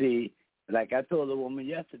 Because, see, like I told a woman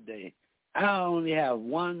yesterday, I only have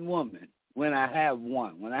one woman when I have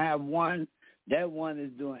one. When I have one, that one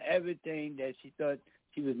is doing everything that she thought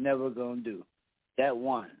she was never going to do. That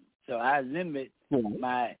one. So I limit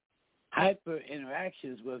my hyper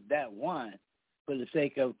interactions with that one for the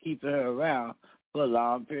sake of keeping her around for a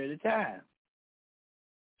long period of time.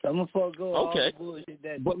 So I'm going to forego all the bullshit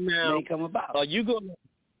that may come about. Are you going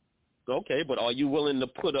to... Okay, but are you willing to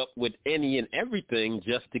put up with any and everything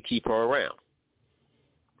just to keep her around?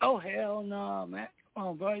 Oh, hell no, man. Come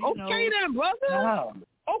on, bro. Then, brother. No.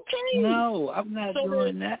 Okay. No, I'm not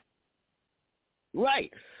doing that.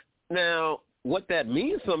 Right. Now, what that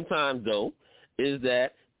means sometimes, though, is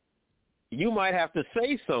that you might have to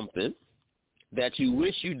say something that you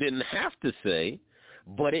wish you didn't have to say,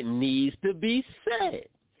 but it needs to be said.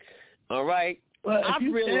 All right? Well, if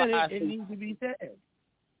you said it needs to be said.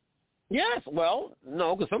 Yes, well,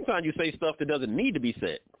 no, because sometimes you say stuff that doesn't need to be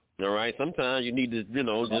said. All right? Sometimes you need to,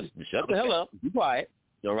 just shut the hell up, be quiet.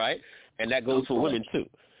 All right? And that goes for women, too.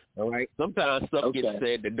 All right? Sometimes stuff gets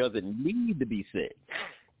said that doesn't need to be said.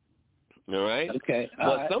 All right? Okay.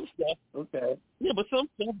 But some stuff, but some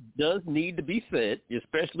stuff does need to be said,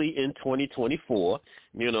 especially in 2024.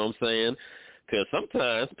 You know what I'm saying? Because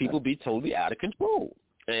sometimes people be totally out of control,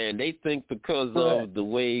 and they think because of the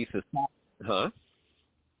way society,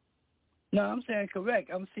 No, I'm saying correct.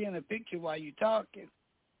 I'm seeing a picture while you're talking.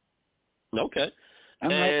 Okay.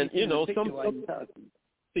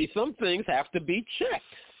 Some things have to be checked.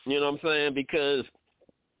 You know what I'm saying? Because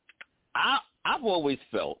I've always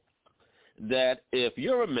felt that if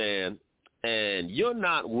you're a man and you're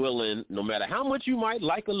not willing, no matter how much you might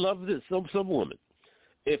like or love some woman,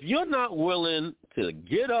 if you're not willing to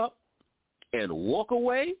get up and walk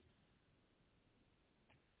away,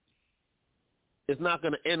 it's not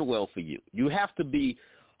going to end well for you. You have to be,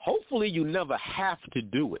 hopefully you never have to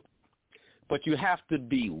do it, but you have to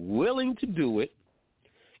be willing to do it,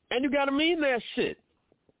 and you got to mean that shit.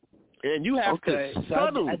 And you have to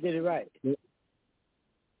subtly. I did it right.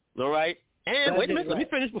 All right? And wait a minute, let me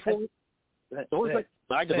finish before. All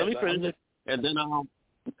right, let me finish, and then I'll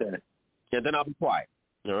be quiet.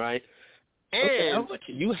 All right? And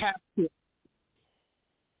you have to.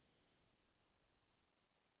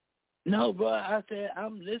 No, bro, I said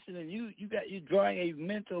I'm listening. You're drawing a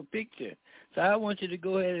mental picture. So I want you to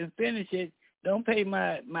go ahead and finish it. Don't pay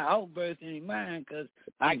my outburst any mind, because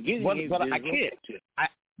I get it.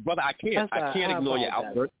 But I can't. I can't ignore your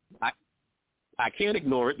outburst. I can't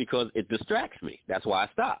ignore it because it distracts me. That's why I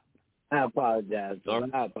stop. I apologize.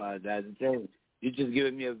 I apologize. You're just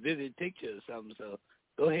giving me a vivid picture or something. So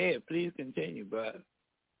go ahead. Please continue, bro.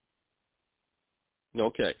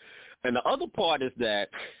 Okay. And the other part is that,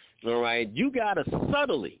 all right, you got to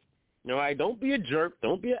subtly, all right, don't be a jerk.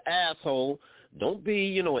 Don't be an asshole. Don't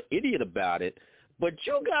be, an idiot about it. But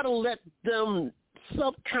you got to let them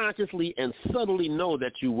subconsciously and subtly know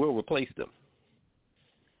that you will replace them.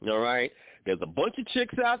 All right? There's a bunch of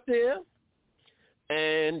chicks out there,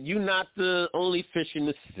 and you're not the only fish in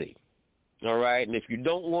the sea. All right? And if you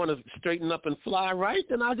don't want to straighten up and fly right,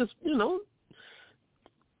 then I'll just,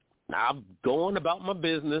 I'll go on about my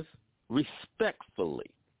business respectfully.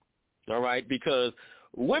 All right? Because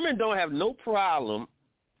women don't have no problem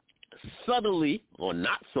subtly or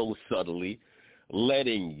not so subtly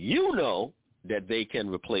letting you know that they can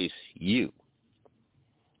replace you.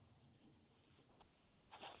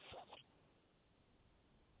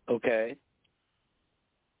 Okay.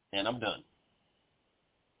 And I'm done.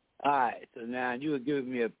 All right. So now you were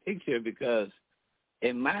giving me a picture, because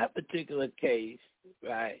in my particular case,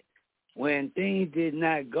 right, when things did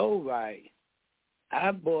not go right,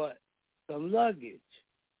 I bought some luggage.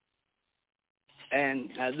 And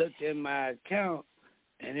I looked in my account,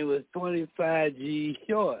 and it was 25 G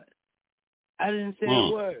short. I didn't say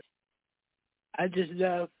a word. I just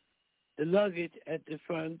left the luggage at the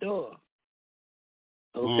front door.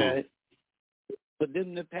 Okay? For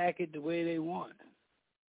them to pack it the way they want.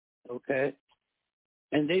 Okay?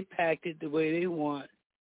 And they packed it the way they want,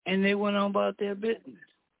 and they went on about their business.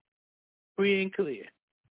 Free and clear.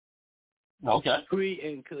 Okay. Free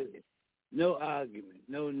and clear. No argument.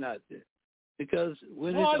 No nothing. Because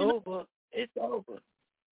when it's over, it's over.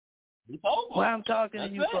 It's over. Why I'm talking to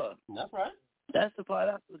you for? That's right. That's the part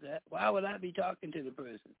I was at. Why would I be talking to the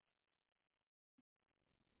person?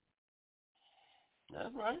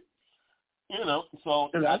 That's right. So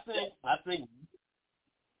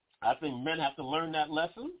I think men have to learn that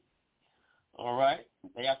lesson. All right,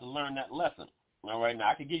 they have to learn that lesson. All right,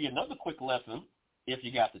 now I can give you another quick lesson if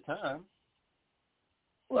you got the time.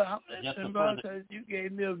 Well, I'm listening, bro, because you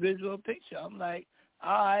gave me a visual picture. I'm like,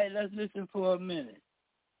 all right, let's listen for a minute.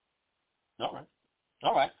 All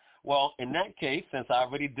right. Well, in that case, since I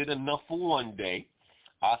already did enough for one day,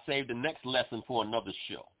 I'll save the next lesson for another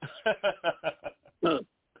show.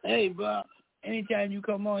 Hey, bro, anytime you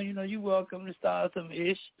come on, you're welcome to start some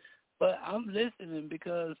ish. But I'm listening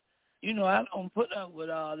because, I don't put up with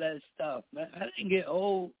all that stuff, man. I didn't get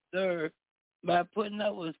older by putting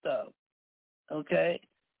up with stuff, okay?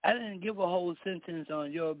 I didn't give a whole sentence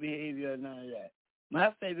on your behavior or none of that.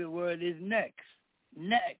 My favorite word is next.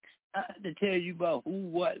 Next. I have to tell you about who,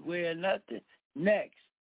 what, where, nothing. Next.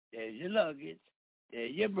 There's your luggage.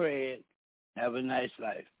 There's your bread. Have a nice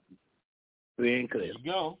life. Free and clear. There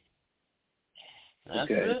you go. That's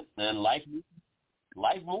it. And life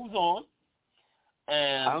moves on.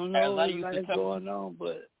 And I don't know what's going on,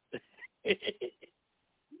 but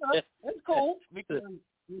it's cool because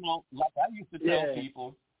like I used to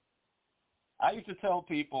tell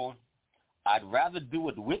people, I'd rather do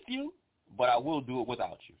it with you, but I will do it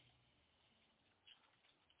without you.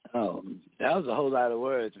 Oh, that was a whole lot of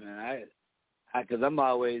words, man. Because I'm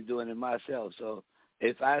always doing it myself. So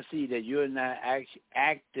if I see that you're not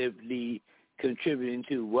actively contributing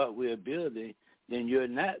to what we're building, then you're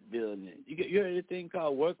not building it. You heard a thing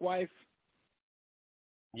called work wife?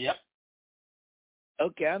 Yep.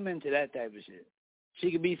 Okay, I'm into that type of shit.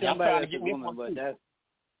 She could be somebody that's a woman, but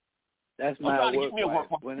that's my work wife.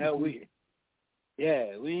 Whenever we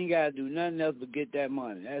ain't got to do nothing else but get that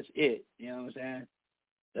money. That's it. You know what I'm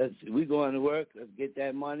saying? We going to work. Let's get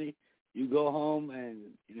that money. You go home and,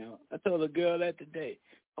 I told a girl that today.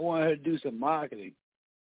 I wanted her to do some marketing.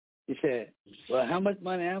 She said, well, how much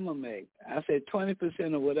money I'm going to make? I said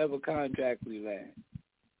 20% of whatever contract we land.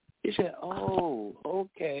 He said, oh,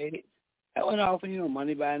 okay. I wouldn't offer you no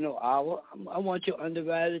money by no hour. I want your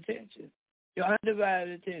undivided attention. Your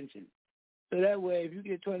undivided attention. So that way, if you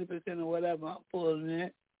get 20% or whatever, I'm pulling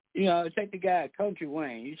it. You know, check the guy, Country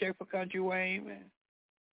Wayne. You check for Country Wayne, man?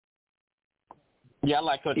 Yeah, I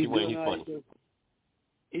like Country Wayne. He's funny.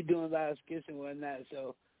 He's doing a lot of skits and whatnot.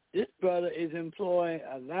 So this brother is employing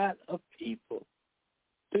a lot of people.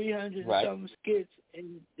 300 right. and some skits,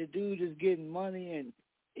 and the dude is getting money, and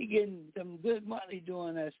he getting some good money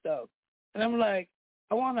doing that stuff. And I'm like,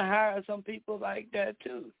 I want to hire some people like that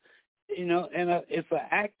too. You know, and if an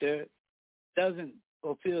actor doesn't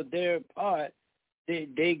fulfill their part,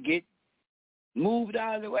 they get moved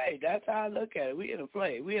out of the way. That's how I look at it. We in a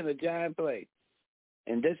play. We in a giant play.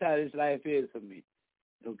 And that's how this life is for me.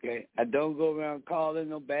 Okay? I don't go around calling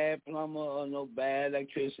no bad plumber or no bad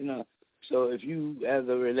electrician. So if you, as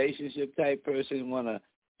a relationship type person, want to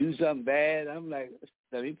do something bad, I'm like,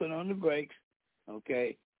 let me put on the brakes.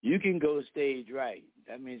 Okay? You can go stage right.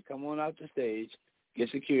 That means come on out the stage, get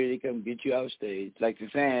security, come get you out stage. Like the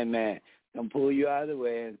Sandman, come pull you out of the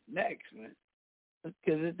way, and next, man.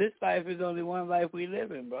 Because this life is only one life we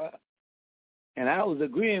live in, bro. And I was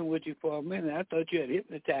agreeing with you for a minute. I thought you had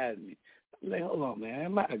hypnotized me. I was like, hold on, man.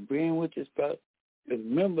 Am I agreeing with this, bro? Because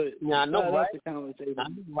remember, I know, right? The conversation. I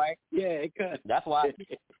know, right? Yeah, it could. That's why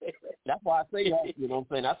I say that, you know what I'm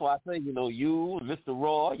saying? That's why I say, you know, you, Mr.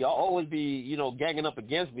 Raw, y'all always be, you know, ganging up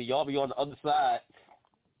against me. Y'all be on the other side.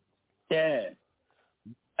 Yeah.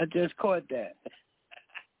 I just caught that.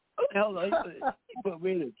 Hold on. He put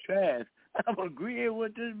me in the trash. I'm agreeing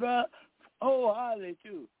with this, bro. Oh, Harley,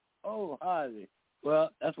 too. Oh, Harley.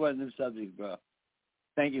 Well, that's one of them subjects, bro.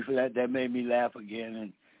 Thank you for that. That made me laugh again,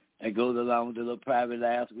 and that goes along with the little private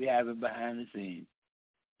laughs we having behind the scenes.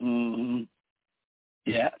 Mm-hmm.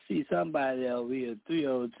 Yeah, I see somebody over here,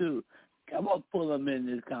 302. I'm going to pull them in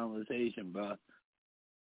this conversation, bro.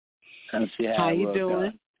 And see how you doing?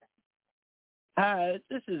 Out. Hi,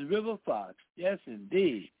 this is River Fox. Yes,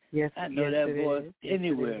 indeed. Yes, I know that voice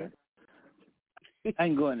anywhere. I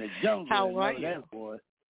can go in the jungle and know that voice.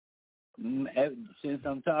 Since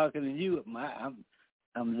I'm talking to you,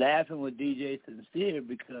 I'm laughing with DJ Sincere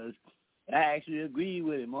because I actually agree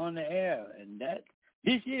with him on the air, and that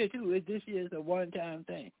this year too. This year is a one-time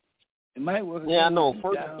thing. It might work. Yeah, I know.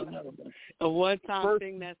 A one-time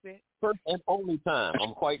thing. That's it. First and only time.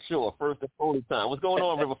 I'm quite sure. First and only time. What's going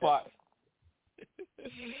on, River Fox?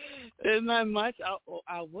 There's not much.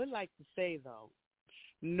 I would like to say though,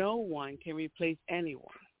 no one can replace anyone.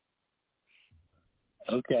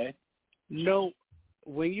 Okay. No,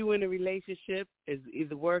 when you're in a relationship, it's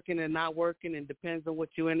either working or not working, and depends on what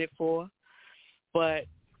you're in it for. But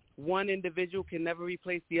one individual can never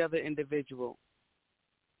replace the other individual.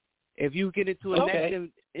 If you get into a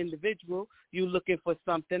next individual, you're looking for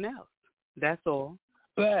something else. That's all.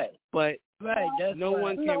 Right. But that's no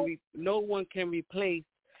one can replace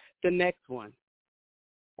the next one.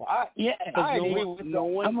 Well, I agree with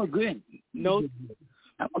I'm agreeing.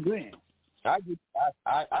 I'm agreeing. I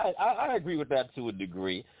agree with that to a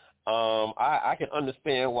degree. I can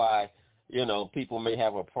understand why, you know, people may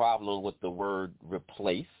have a problem with the word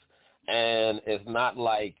replace, and it's not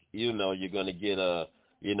like, you know, you're going to get a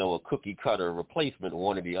cookie cutter replacement,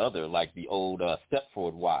 one or the other, like the old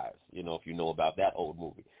Stepford Wives, you know, if you know about that old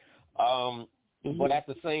movie. But at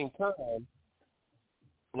the same time,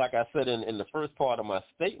 like I said in the first part of my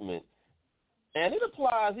statement, and it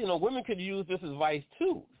applies, you know, women could use this advice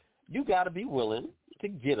too. You got to be willing to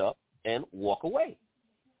get up and walk away.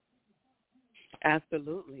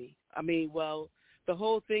 Absolutely. I mean, well, the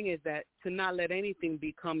whole thing is that to not let anything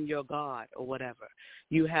become your God or whatever.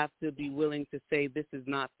 You have to be willing to say, this is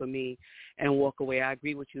not for me, and walk away. I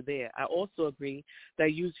agree with you there. I also agree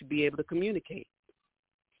that you should be able to communicate.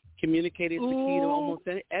 Communicate is the key to almost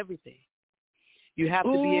everything. You have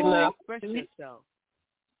to be able to express yourself.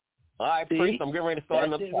 All right, Priest, I'm getting ready to start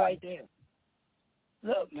another fire. Right there.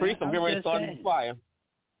 Look, man, Priest, I'm getting ready to start another fire.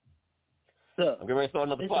 Look, I'm getting ready to start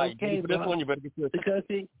another fire. Okay, for this one, you better get your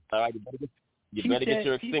all right, you better get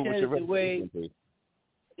your extinguisher ready.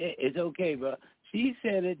 It's okay, bro. She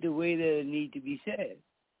said it the way that it need to be said.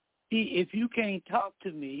 See, if you can't talk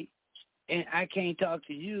to me and I can't talk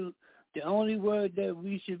to you, the only word that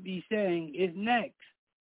we should be saying is next.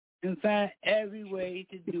 And find every way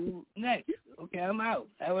to do next. Okay, I'm out.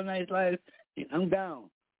 Have a nice life. I'm down.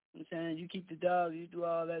 I'm saying you keep the dog, you do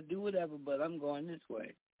all that, do whatever, but I'm going this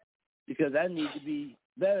way. Because I need to be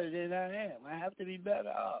better than I am. I have to be better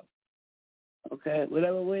off. Okay,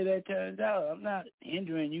 whatever way that turns out, I'm not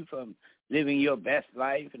hindering you from living your best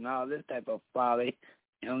life and all this type of folly.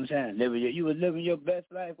 You know what I'm saying? You were living your best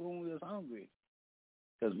life when we was hungry.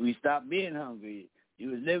 because we stopped being hungry.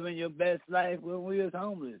 You was living your best life when we was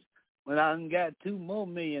homeless. When I done got $2 more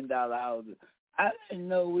 $1 million houses, I didn't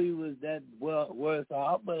know we was that worse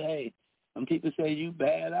off. But hey, some people say you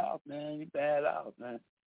bad off, man. You bad off, man.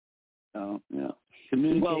 So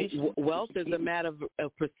communication. Well, wealth is a matter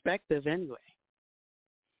of perspective, anyway.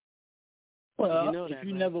 Well, you know if that,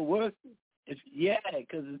 you right? never work, because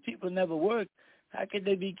if people never work, how could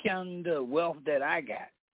they be counting the wealth that I got?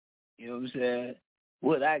 You know what I'm saying?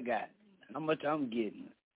 What I got, how much I'm getting,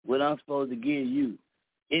 what I'm supposed to give you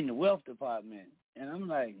in the wealth department. And I'm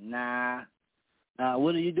like, nah.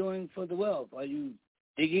 What are you doing for the wealth? Are you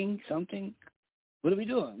digging something? What are we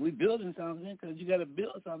doing? We building something because you got to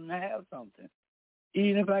build something to have something.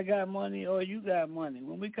 Even if I got money or you got money,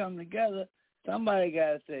 when we come together, somebody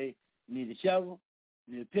got to say, need a shovel,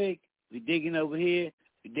 need a pick, we digging over here,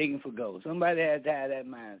 we digging for gold. Somebody has to have that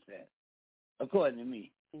mindset, according to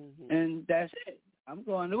me. Mm-hmm. And that's it. I'm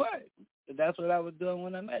going to work. But that's what I was doing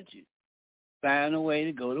when I met you. Find a way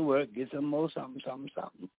to go to work, get some more something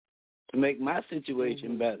to make my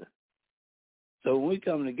situation better. So when we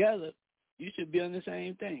come together, you should be on the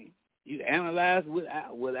same thing. You analyze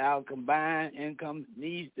what our combined income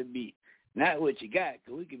needs to be, not what you got,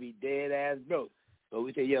 because we could be dead-ass broke. But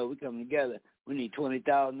we say, we come together, we need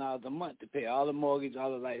 $20,000 a month to pay all the mortgage,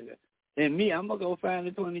 all the lights. And me, I'm going to go find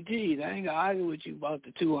the 20 G's. I ain't going to argue with you about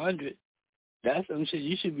the 200. That's some shit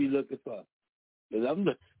you should be looking for. Because I'm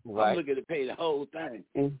looking to pay the whole thing.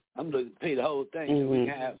 Mm-hmm. I'm looking to pay the whole thing so we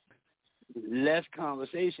can have less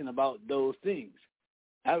conversation about those things.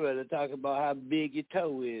 I'd rather talk about how big your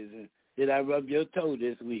toe is and did I rub your toe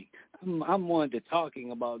this week. I'm more into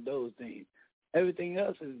talking about those things. Everything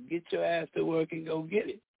else is get your ass to work and go get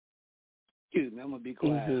it. Excuse me, I'm going to be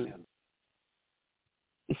quiet now.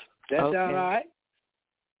 That sound all right?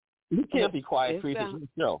 You can't be quiet, Chris.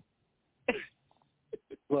 No.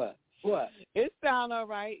 What? It sounds all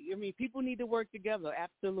right. I mean, people need to work together.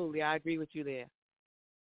 Absolutely. I agree with you there.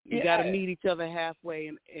 You got to meet each other halfway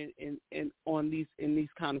in these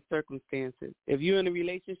kind of circumstances. If you're in a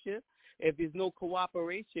relationship, if there's no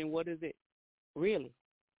cooperation, what is it really?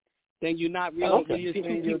 Then you're not really just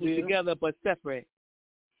two people together but separate.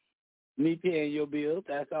 Me paying your bills,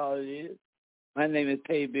 that's all it is. My name is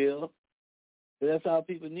Pay Bill. But that's all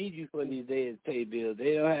people need you for these days, pay bills.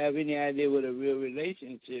 They don't have any idea what a real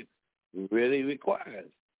relationship really requires.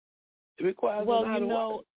 It requires a lot of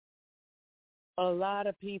work. A lot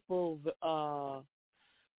of people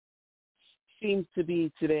seems to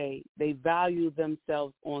be today, they value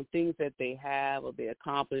themselves on things that they have or they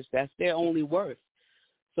accomplish. That's their only worth.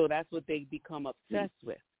 So that's what they become obsessed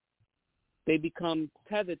with. They become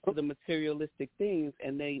tethered to the materialistic things,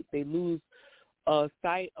 and they lose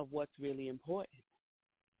sight of what's really important.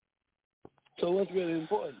 So what's really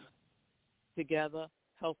important? Together,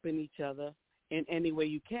 helping each other in any way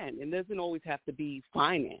you can. And it doesn't always have to be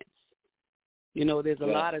finance. There's a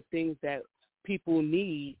lot of things that people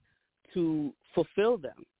need to fulfill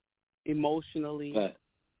them emotionally,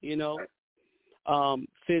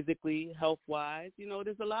 physically, health-wise.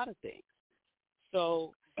 There's a lot of things.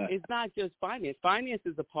 So it's not just finance. Finance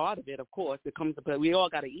is a part of it, of course. It comes to play. We all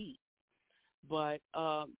got to eat. But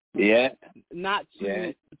not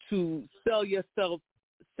to sell yourself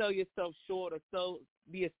short or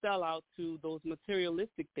be a sellout to those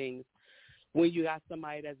materialistic things when you got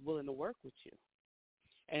somebody that's willing to work with you.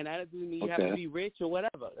 And that doesn't mean you have to be rich or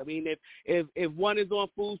whatever. I mean, if one is on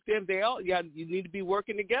food stamps, you need to be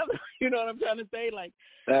working together. You know what I'm trying to say? Like,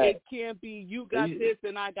 it can't be you got this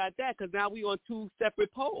and I got that, because now we on two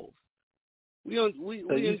separate poles. We in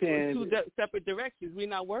two separate directions. We're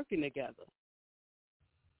not working together.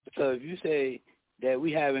 So if you say that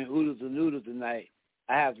we having oodles and noodles tonight,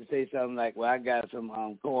 I have to say something like, well, I got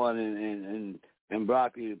some corn and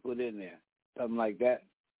broccoli to put in there. Something like that.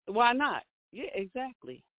 Why not? Yeah,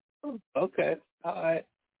 exactly. Okay. All right.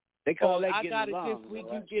 They call that I getting got along, it this week,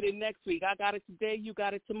 you get it next week. I got it today, you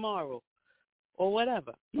got it tomorrow. Or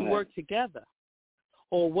whatever. You work together.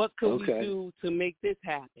 Or what could we do to make this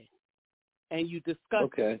happen? And you discuss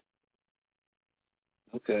it.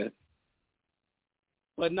 Okay.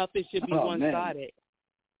 But nothing should be one-sided.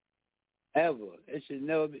 Ever. It should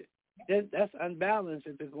never be. That's unbalanced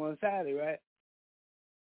if it's one-sided, right?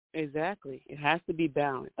 Exactly. It has to be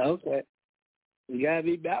balanced. Okay. You got to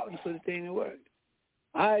be balanced for the thing to work.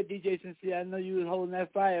 All right, DJ Sincere, I know you was holding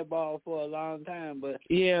that fireball for a long time, but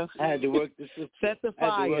I had to work the system. Set the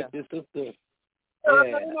fire. I had to work the system.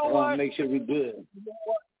 Yeah, I want to make sure we're good. You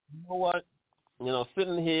know what?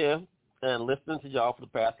 Sitting here and listening to y'all for the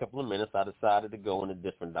past couple of minutes, I decided to go in a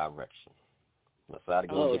different direction.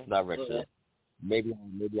 maybe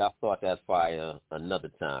I'll start that fire another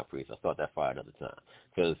time, Priest. I'll start that fire another time.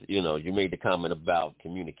 Because, you made the comment about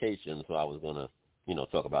communication, so I was going to,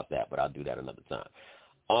 talk about that, but I'll do that another time.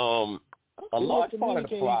 A large part of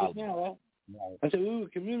the problem. Now, right? I said we were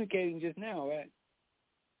communicating just now, right?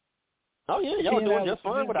 Oh, yeah, y'all doing just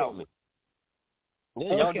fine without me.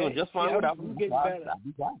 Yeah, y'all doing just fine without me.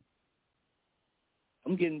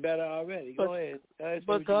 I'm getting better already. Go ahead.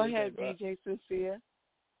 But go ahead, DJ Sincere.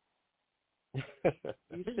 You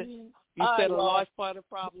said a large part of the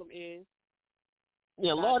problem is?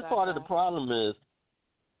 Yeah, a large part of the problem is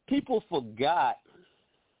people forgot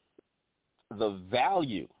the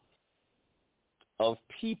value of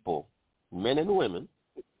people, men and women,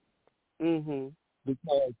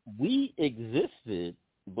 because we existed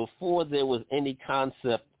before there was any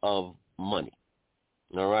concept of money.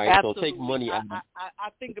 All right, absolutely. So take money out. I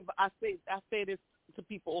say this to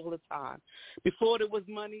people all the time. Before there was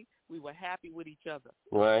money, we were happy with each other.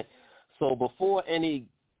 Right. So before any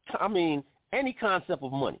concept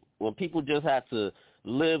of money, when people just had to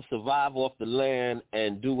live, survive off the land,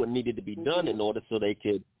 and do what needed to be done in order so they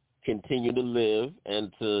could continue to live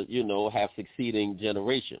and to, have succeeding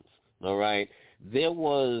generations. All right. There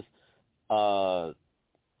was, how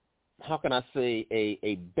can I say,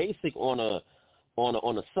 a basic on a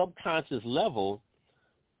subconscious level,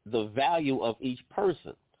 the value of each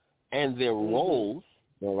person and their roles,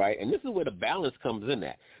 all right? And this is where the balance comes in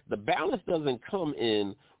at. The balance doesn't come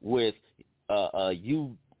in with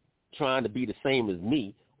you trying to be the same as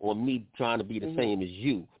me or me trying to be the same as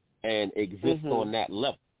you and exist on that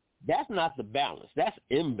level. That's not the balance. That's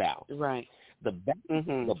imbalance. Right. The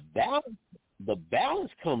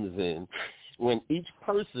balance comes in when each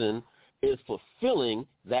person is fulfilling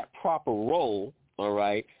that proper role, all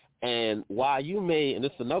right? And while you may, and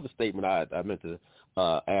this is another statement I meant to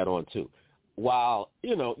add on to, while,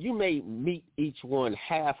 you may meet each one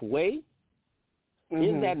halfway,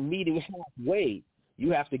 in that meeting halfway,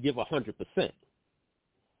 you have to give 100%.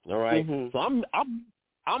 All right? So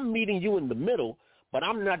I'm meeting you in the middle, but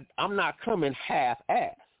I'm not coming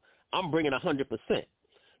half-ass. I'm bringing 100%.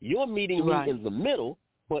 You're meeting me in the middle,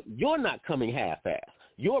 but you're not coming half-ass.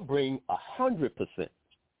 You're bringing 100%.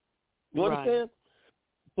 You understand?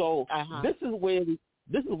 So this is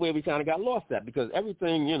where we kind of got lost at, because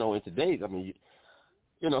everything, in today's,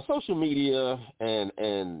 social media and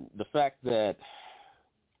the fact that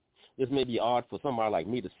this may be odd for somebody like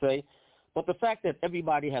me to say, but the fact that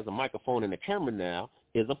everybody has a microphone and a camera now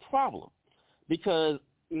is a problem, because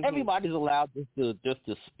everybody's allowed just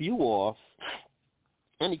to spew off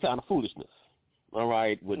any kind of foolishness, all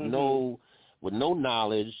right, with no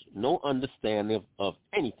knowledge, no understanding of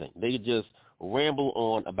anything. They just ramble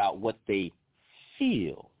on about what they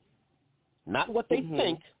feel, not what they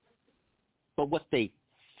think, but what they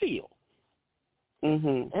feel.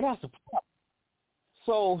 And that's a problem.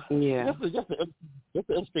 So just to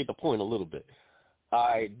illustrate the point a little bit. All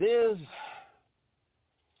right, there's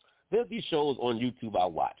these shows on YouTube I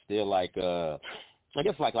watch. They're like I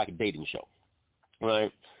guess like a dating show,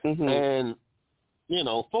 right? And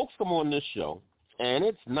folks come on this show, and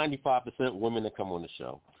it's 95% women that come on the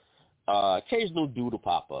show. Occasional dude will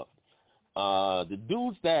pop up. The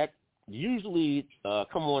dudes that usually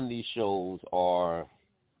come on these shows are,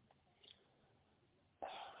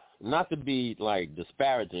 not to be like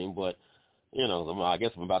disparaging, but I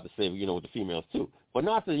guess I'm about to say with the females too, but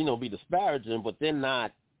not to be disparaging, but they're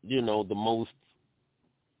not the most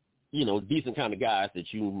decent kind of guys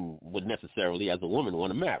that you would necessarily as a woman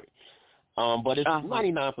want to marry. But it's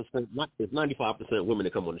 99%, it's 95% women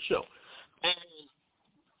that come on the show. And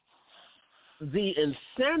the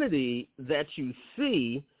insanity that you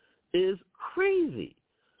see is crazy.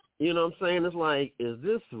 You know what I'm saying? It's like, is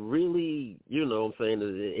this really, what I'm saying?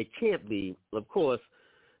 It can't be. Of course,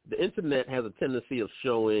 the Internet has a tendency of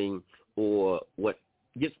showing, or what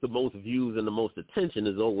gets the most views and the most attention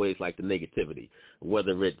is always like the negativity,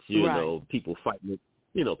 whether it's, people fighting,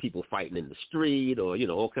 people fighting in the street, or,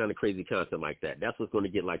 all kind of crazy content like that. That's what's going to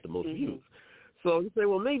get like the most views. So you say,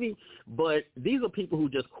 well, maybe, but these are people who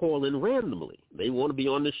just call in randomly. They want to be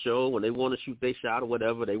on the show, when they want to shoot their shot or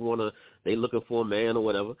whatever. They looking for a man or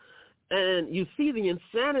whatever. And you see the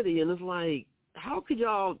insanity, and it's like, how could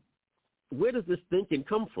y'all, where does this thinking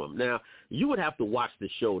come from? Now, you would have to watch the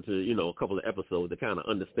show to, a couple of episodes to kind of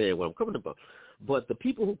understand what I'm coming about. But the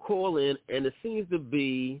people who call in, and it seems to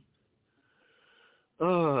be,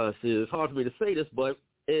 it's hard for me to say this, but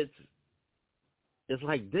it's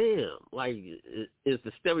like, damn, like, is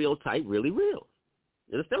the stereotype really real?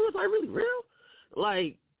 Is the stereotype really real?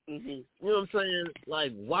 Like, you know what I'm saying?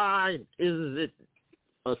 Like, why is it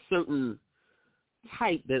a certain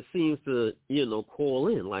type that seems to, call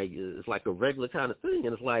in. Like, it's like a regular kind of thing.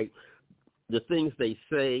 And it's like the things they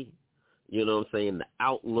say, the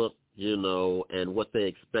outlook, and what they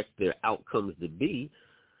expect their outcomes to be.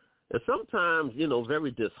 And sometimes,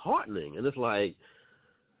 very disheartening. And it's like,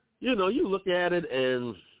 you look at it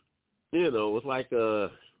and, it's like,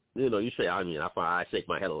 you say, I shake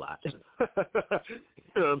my head a lot.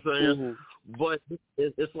 You know what I'm saying? Mm-hmm. But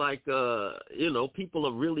it's like, people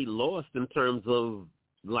are really lost in terms of,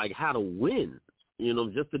 like, how to win,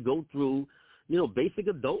 just to go through, basic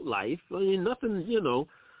adult life. I mean, nothing,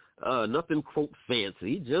 nothing, quote,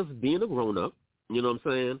 fancy, just being a grown-up, you know what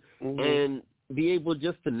I'm saying? Mm-hmm. And be able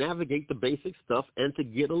just to navigate the basic stuff and to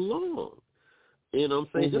get along. You know what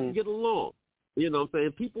I'm saying? Mm-hmm. Just to get along. You know what I'm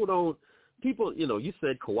saying? People, you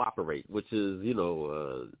said cooperate, which is,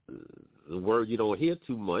 a word you don't hear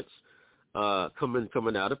too much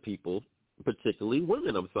coming out of people, particularly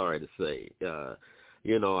women, I'm sorry to say.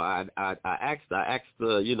 I asked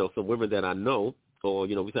some women that I know, or,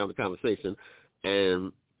 we was having a conversation,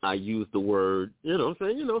 and I used the word,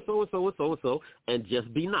 so-and-so and so-and-so, and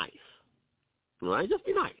just be nice. Right? Just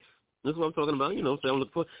be nice. This is what I'm talking about,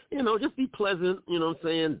 just be pleasant,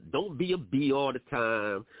 don't be a bee all the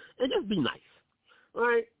time, and just be nice,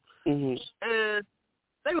 right? Mm-hmm. And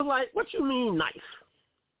they were like, what you mean nice?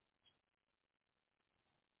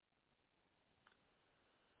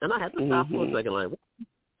 And I had to stop for a second, like,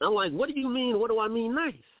 I'm like, what do you mean, what do I mean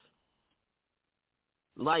nice?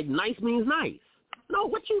 Like, nice means nice. No,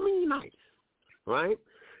 what you mean nice, right?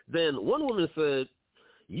 Then one woman said,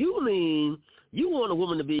 you mean you want a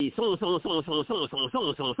woman to be so-and-so and so-and-so and so-and-so and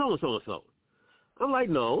so-and-so and so-and-so and so. I'm like,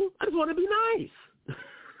 no, I just want to be nice.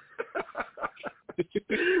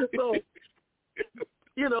 So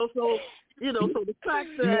the fact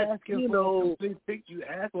that, you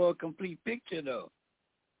ask for a complete picture, though.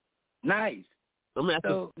 Nice.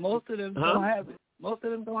 So most of them don't have it. Most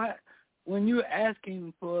of them don't have. When you're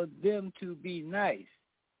asking for them to be nice,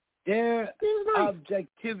 their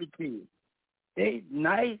objectivity,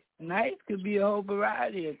 nice could be a whole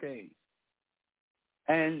variety of things.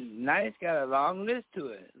 And nice got a long list to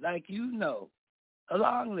it, like a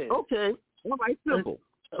long list. Okay. All right, simple.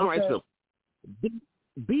 All right, simple.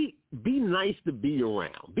 Be nice to be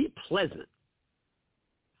around. Be pleasant.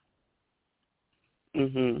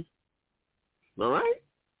 Mhm. All right?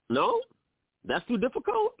 No? That's too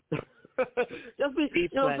difficult? Just be you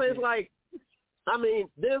know what I'm saying? It's like, I mean,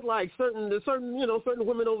 there's certain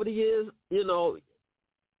women over the years,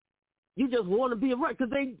 you just want to be around because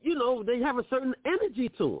they have a certain energy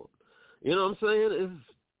to them. You know what I'm saying?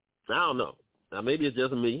 I don't know. Now, maybe it's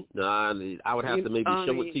just me. I would have to maybe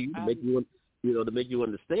show it to you to make you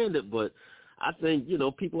understand it. But I think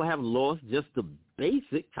people have lost just the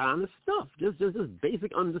basic kind of stuff, just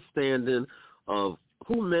basic understanding of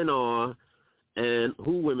who men are and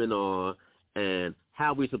who women are and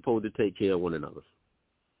how we're supposed to take care of one another.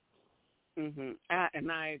 Mhm.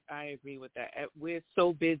 And I agree with that. We're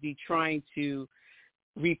so busy trying to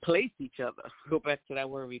replace each other. Go back to that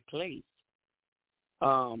word, replace.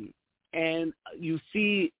 And you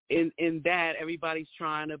see in that everybody's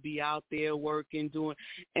trying to be out there working, doing,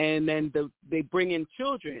 and then they bring in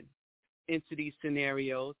children into these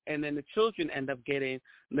scenarios, and then the children end up getting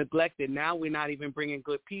neglected. Now we're not even bringing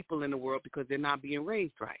good people in the world because they're not being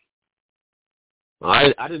raised right.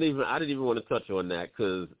 I didn't even want to touch on that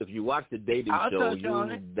because if you watch the dating show, I didn't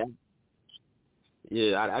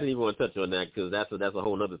even want to touch on that because that's a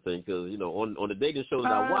whole other thing. Because on the dating shows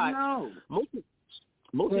I watch,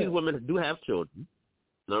 most of these women do have children.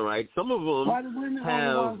 All right, some of them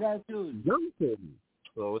have young children,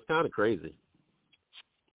 so it's kind of crazy.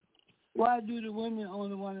 Why do the women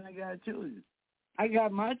only one that got children? I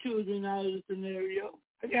got my children out of the scenario.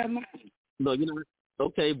 I got mine. No,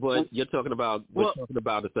 okay, but you're talking about. I was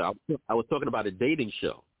talking about a dating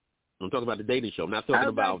show. I'm talking about the dating show. I'm not talking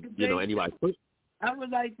about anybody. I would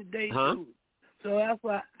like to date too. So that's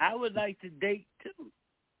why I would like to date too.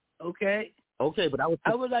 Okay. Okay, but I was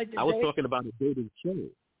talking about a dating show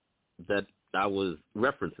that I was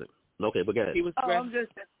referencing. Okay, but go ahead. I'm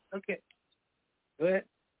just okay. Go ahead.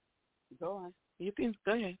 Go on. You can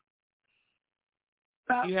go ahead.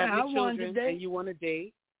 You I have your children and you want to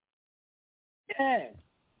date. Yeah.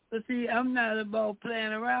 But see, I'm not about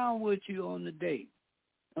playing around with you on the date.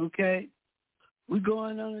 Okay? We're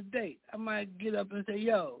going on a date. I might get up and say,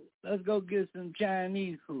 yo, let's go get some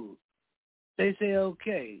Chinese food. They say,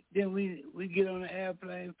 okay. Then we get on the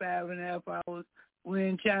airplane 5.5 hours. We're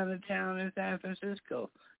in Chinatown in San Francisco.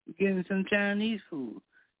 We're getting some Chinese food.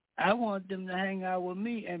 I want them to hang out with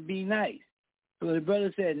me and be nice. So the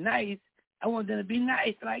brother said nice. I want them to be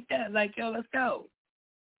nice like that. Like, yo, let's go.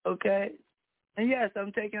 Okay? And yes,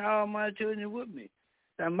 I'm taking all my children with me.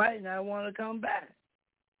 I might not want to come back.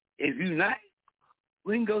 If you not,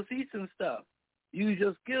 we can go see some stuff. Use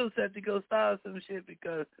your skill set to go start some shit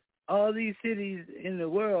because all these cities in the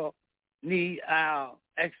world need our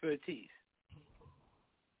expertise.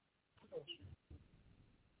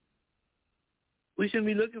 We shouldn't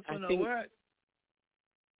be looking for no work.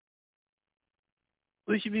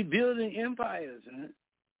 We should be building empires. Huh?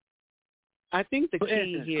 I think the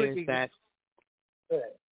key here is that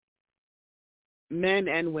men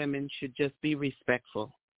and women should just be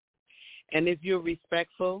respectful. And if you're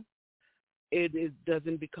respectful, it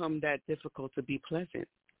doesn't become that difficult to be pleasant.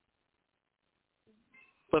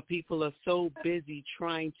 But people are so busy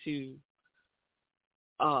trying to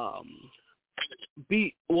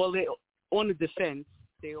be, well, they, on the defense,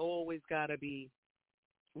 they always got to be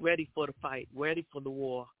ready for the fight, ready for the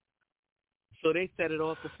war. So they set it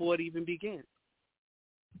off before it even begins.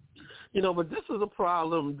 You know, but this is a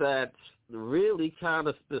problem that's really kind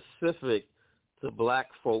of specific to black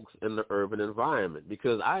folks in the urban environment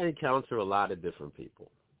because I encounter a lot of different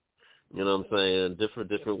people. You know what I'm saying?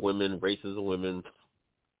 Different women, races of women,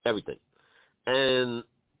 everything. And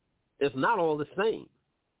it's not all the same.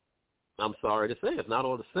 I'm sorry to say it's not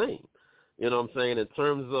all the same. You know what I'm saying? In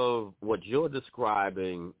terms of what you're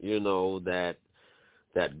describing, you know, that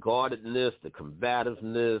guardedness, the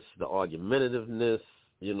combativeness, the argumentativeness,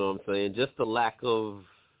 you know what I'm saying? Just the lack of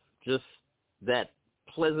just that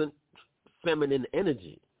pleasant feminine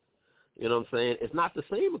energy. You know what I'm saying? It's not the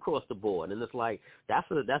same across the board. And it's like that's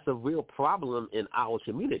a real problem in our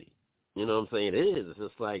community. You know what I'm saying? It is. It's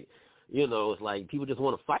just like, you know, it's like people just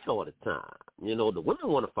want to fight all the time. You know, the women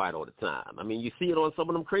want to fight all the time. I mean, you see it on some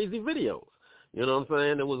of them crazy videos. You know what I'm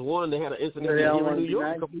saying? There was one, they had an incident here in New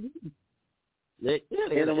York a couple of years ago. They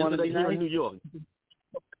had an incident here in New York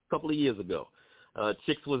a couple of years ago.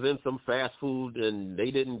 Chicks was in some fast food, and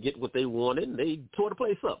they didn't get what they wanted, and they tore the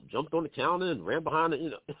place up, jumped on the counter, and ran behind it, you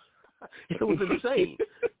know. It was insane.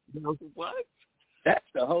 You know, what? That's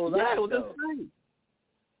the whole lot. Yeah, it was insane.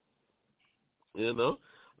 You know?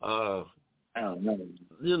 I don't know.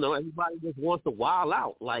 You know, everybody just wants to wild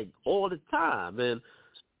out, like, all the time. And,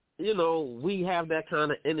 you know, we have that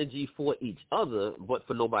kind of energy for each other, but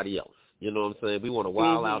for nobody else. You know what I'm saying? We want to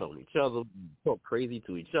wild out on each other, talk crazy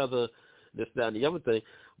to each other, this, that, and the other thing.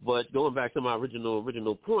 But going back to my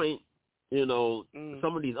original point, you know,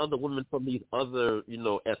 some of these other women from these other, you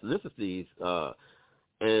know, ethnicities,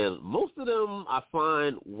 and most of them I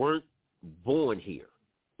find weren't born here.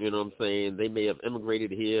 You know what I'm saying? They may have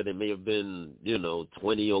immigrated here. They may have been, you know,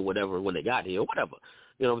 20 or whatever when they got here or whatever.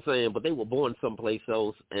 You know what I'm saying? But they were born someplace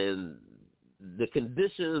else, and the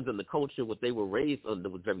conditions and the culture, what they were raised under,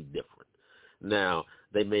 was very different. Now,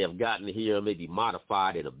 they may have gotten here, maybe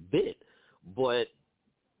modified it a bit, but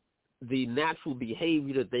the natural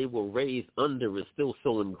behavior that they were raised under is still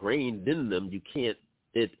so ingrained in them. You can't.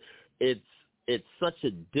 It's such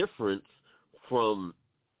a difference from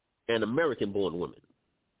an American-born woman,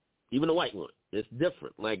 even a white one. It's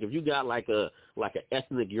different. Like if you got like a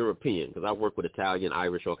ethnic European, because I work with Italian,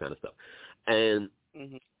 Irish, all kind of stuff, and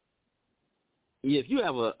if you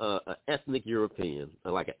have a ethnic European,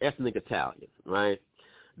 or like an ethnic Italian, right,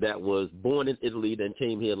 that was born in Italy, then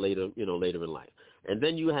came here later, you know, later in life, and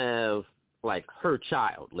then you have like her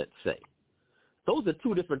child, let's say, those are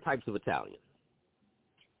two different types of Italian.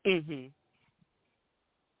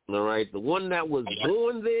 All right, the one that was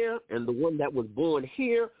born there and the one that was born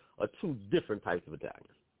here are two different types of Italians.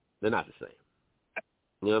 They're not the same.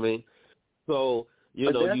 You know what I mean? So,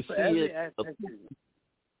 you know, you see it.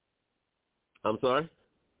 I'm sorry?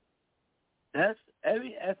 That's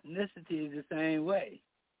every ethnicity is the same way.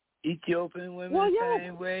 Ethiopian women the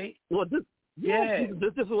same way. Well, this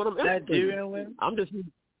is what I'm Nigerian women. I'm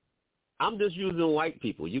just using white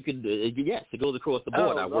people. You can yes, it goes across the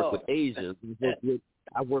board. I work with Asians.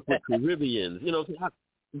 I work with Caribbeans. You know,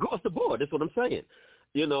 across the board. That's what I'm saying.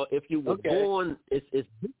 You know, if you were born, it's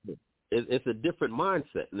different. It's a different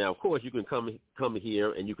mindset. Now, of course, you can come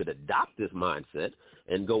here and you could adopt this mindset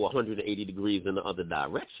and go 180 degrees in the other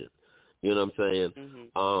direction. You know what I'm saying?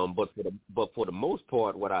 But for the most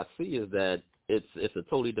part, what I see is that it's a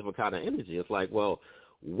totally different kind of energy. It's like, well,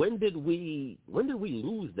 when did we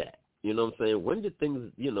lose that? You know what I'm saying? When did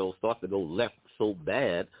things, you know, start to go left so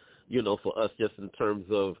bad, you know, for us just in terms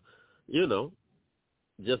of, you know,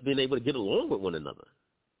 just being able to get along with one another?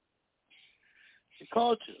 The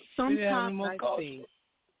culture. Sometimes I think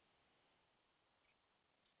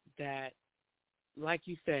that, like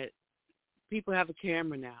you said, people have a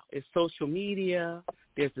camera now. It's social media.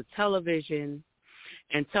 There's the television.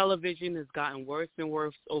 And television has gotten worse and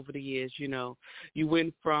worse over the years, you know. You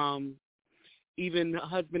went from even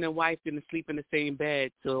husband and wife didn't sleep in the same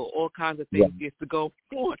bed to all kinds of things used to go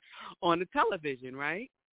on the television,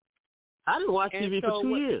 right? I didn't watch TV for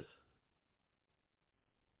 2 years.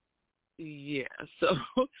 Yeah, so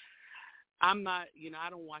I'm not, you know, I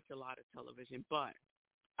don't watch a lot of television, but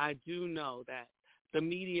I do know that the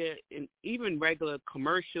media, and even regular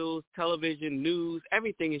commercials, television, news,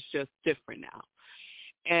 everything is just different now.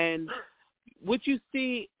 And what you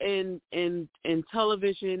see in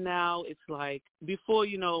television now, it's like before,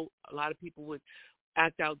 you know, a lot of people would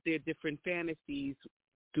act out their different fantasies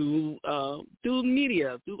through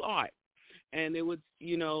media, through art. And it would,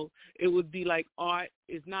 you know, it would be like art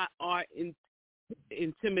is not art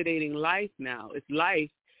intimidating life now. It's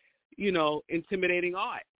life, you know, intimidating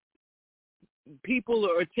art. People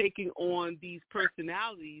are taking on these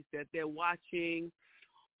personalities that they're watching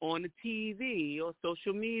on the TV or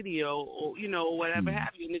social media or you know, whatever have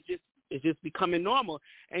you, and it's just becoming normal.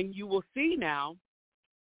 And you will see now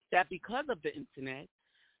that because of the internet,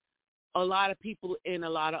 a lot of people in a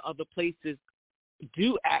lot of other places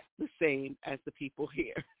do act the same as the people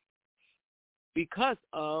here because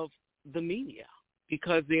of the media,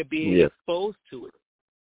 because they're being exposed to it.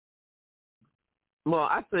 Well,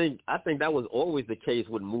 I think that was always the case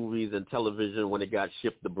with movies and television when it got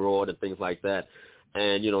shipped abroad and things like that.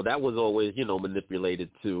 And, you know, that was always, you know,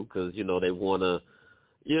 manipulated too because, you know, they want to,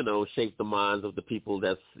 you know, shape the minds of the people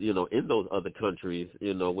that's, you know, in those other countries,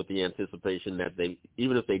 you know, with the anticipation that they,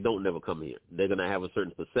 even if they don't never come here, they're going to have a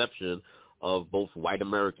certain perception of both white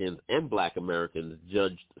Americans and black Americans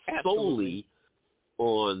judged solely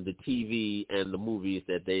on the TV and the movies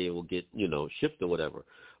that they will get, you know, shipped or whatever.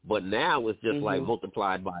 But now it's just like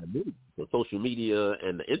multiplied by a million. So social media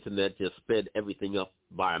and the internet just sped everything up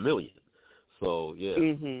by a million. So, yeah.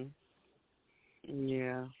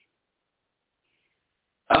 Yeah.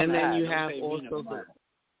 And then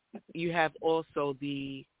you have also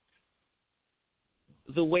the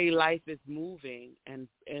way life is moving and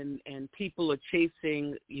people are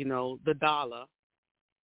chasing, you know, the dollar.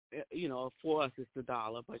 You know, for us it's the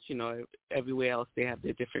dollar, but, you know, everywhere else they have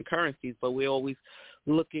their different currencies, but we're always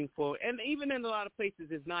looking for, and even in a lot of places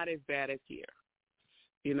it's not as bad as here.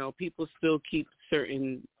 You know, people still keep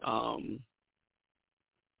certain, I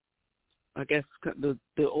guess, the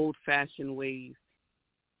old-fashioned ways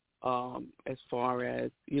as far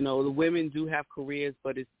as, you know, the women do have careers,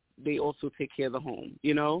 but they also take care of the home,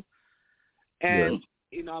 you know? And,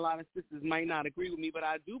 you know, a lot of sisters might not agree with me, but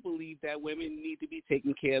I do believe that women need to be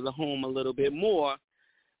taking care of the home a little bit more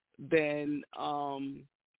than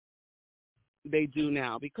they do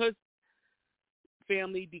now, because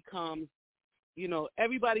family becomes, you know,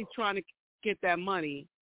 everybody's trying to get that money,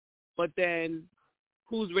 but then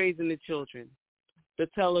who's raising the children? The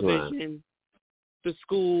television, the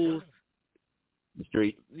schools, the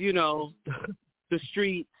street, you know, the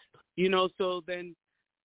streets, you know, so then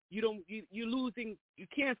you're losing, you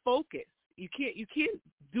can't focus. You can't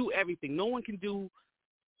do everything. No one can do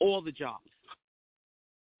all the jobs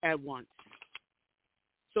at once.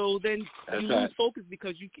 So then you lose focus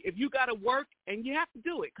because if you got to work, and you have to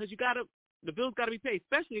do it because the bills got to be paid,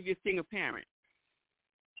 especially if you're a single parent.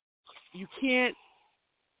 You can't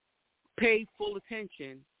pay full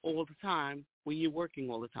attention all the time when you're working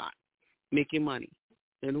all the time, making money.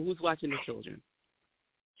 And who's watching the children?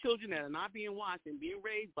 Children that are not being watched and being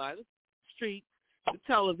raised by the street, the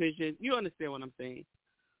television. You understand what I'm saying?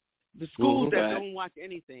 The schools that don't watch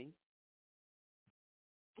anything.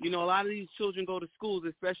 You know, a lot of these children go to schools,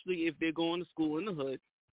 especially if they're going to school in the hood.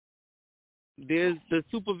 There's the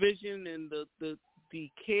supervision and the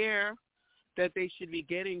care that they should be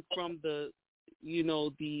getting from the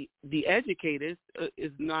educators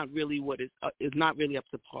is not really is not really up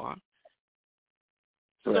to par.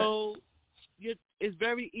 Correct. So it's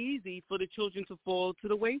very easy for the children to fall to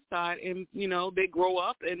the wayside, and you know they grow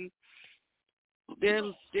up and they're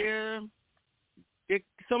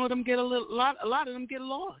some of them get a lot of them get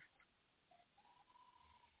lost.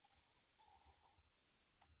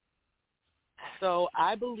 So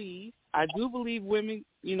I do believe women,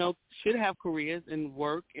 you know, should have careers and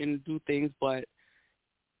work and do things, but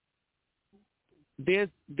there's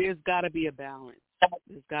got to be a balance.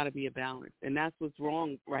 There's got to be a balance, and that's what's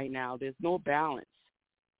wrong right now. There's no balance,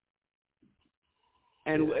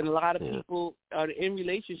 and a lot of people are in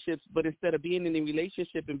relationships, but instead of being in a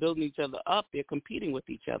relationship and building each other up, they're competing with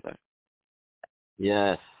each other.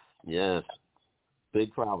 Yes,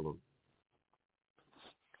 big problem.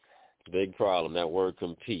 Big problem, that word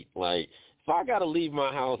compete. Like, if I got to leave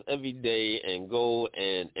my house every day and go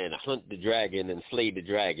and hunt the dragon and slay the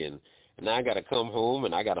dragon, and now I got to come home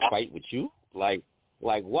and I got to fight with you? Like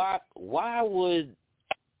why would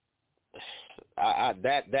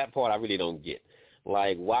that part I really don't get.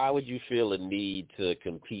 Like, why would you feel a need to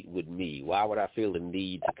compete with me? Why would I feel the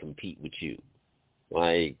need to compete with you?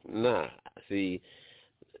 Like, nah. See,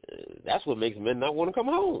 that's what makes men not want to come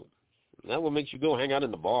home. That's what makes you go hang out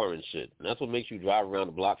in the bar and shit. And that's what makes you drive around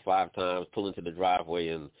the block 5 times, pull into the driveway,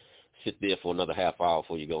 and sit there for another half hour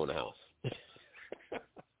before you go in the house.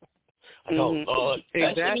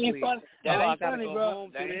 Exactly. That ain't funny, bro.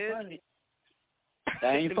 That ain't funny.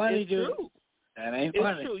 That ain't funny, dude. That ain't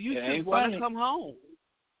funny. It's true. You should want to come home.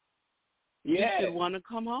 Yeah. You should want to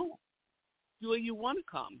come home. Where you want to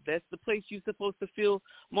come. That's the place you're supposed to feel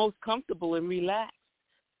most comfortable and relaxed.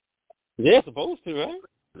 Yeah, supposed to, right?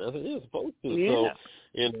 That's what you're supposed to. Yeah.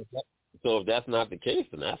 So, so if that's not the case,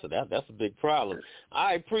 then that's a big problem. All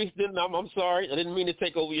right, Priest, I'm sorry. I didn't mean to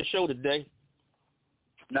take over your show today.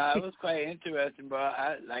 No, it was quite interesting, bro.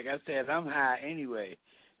 Like I said, I'm high anyway.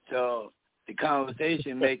 So the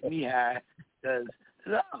conversation makes me high. Because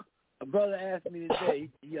a brother asked me today,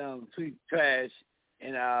 he sweeps trash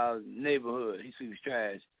in our neighborhood. He sweeps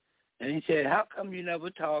trash. And he said, how come you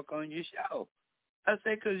never talk on your show? I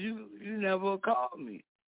said, because you never called me.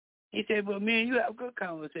 He said, but me and you have good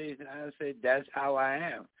conversation. I said, that's how I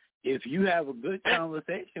am. If you have a good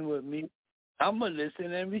conversation with me, I'm going to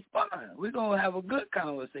listen and respond. We're going to have a good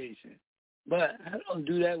conversation. But I don't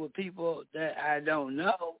do that with people that I don't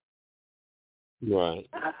know. Right.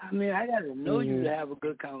 I mean, I got to know you to have a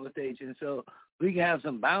good conversation so we can have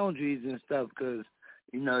some boundaries and stuff because,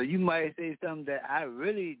 you might say something that I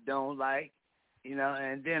really don't like,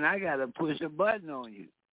 and then I got to push a button on you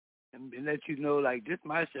and let you know, like, this is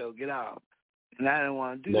my show, get out. And I don't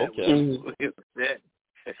want to do that with you.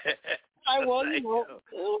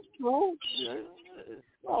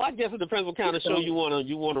 Well, I guess it depends what kind of show you want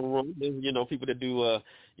to run. There's, people that do,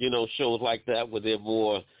 shows like that where they're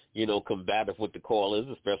more, combative with the callers,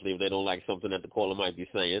 especially if they don't like something that the caller might be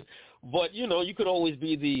saying. But, you could always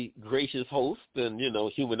be the gracious host and,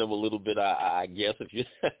 humor them a little bit, I guess, if you,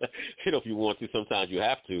 if you want to. Sometimes you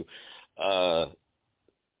have to,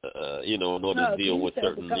 in order to deal with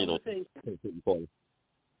certain, callers.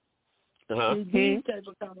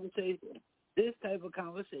 This type of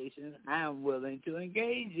conversation I am willing to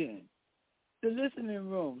engage in. The listening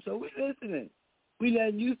room. So we're listening. We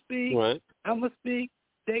letting you speak. Right. I'm going to speak.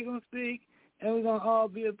 They're going to speak. And we're going to all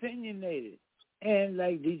be opinionated. And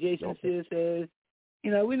like DJ Sincere says,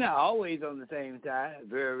 we're not always on the same side.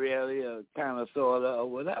 Very rarely or kind of, sort of, or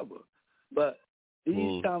whatever. But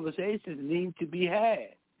these conversations need to be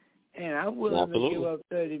had. And I'm willing to give up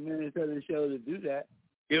 30 minutes of the show to do that.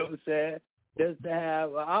 You know what I'm saying? Just to have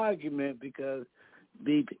an argument because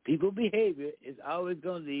the people's behavior is always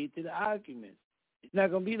going to lead to the argument. It's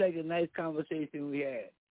not going to be like a nice conversation we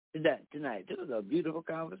had tonight. This was a beautiful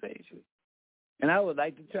conversation. And I would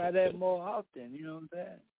like to try that more often, you know what I'm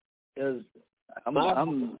saying? Because I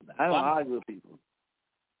don't argue with people.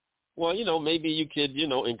 Well, maybe you could,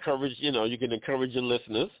 encourage, you can encourage your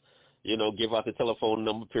listeners, give out the telephone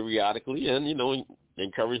number periodically and,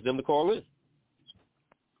 encourage them to call in.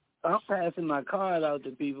 I'm passing my card out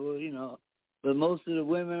to people, but most of the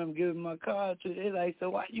women I'm giving my card to, they're like,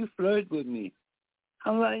 so why you flirt with me?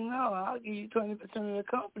 I'm like, no, I'll give you 20% of the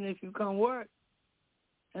company if you come work.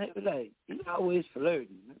 And they were like, you're always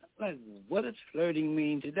flirting. I'm like, what does flirting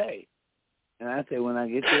mean today? And I said, when I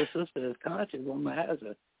get your sister that's conscious, I'm going to ask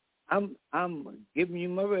her. I'm giving you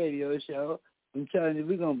my radio show. I'm telling you,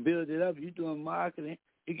 we're going to build it up. You're doing marketing.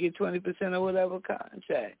 You get 20% of whatever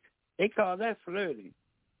contract. They call that flirting.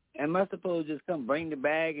 Am I supposed to just come bring the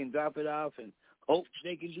bag and drop it off and hope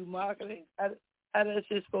they can do marketing? How that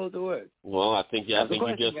shit supposed to work? Well, I think you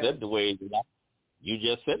just said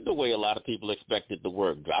the way a lot of people expect it to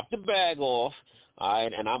work. Drop the bag off, all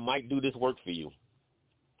right, and I might do this work for you.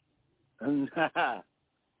 And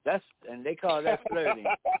they call that flirting.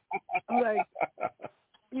 I'm like,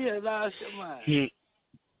 you lost your mind. You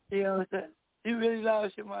know what I'm saying? You really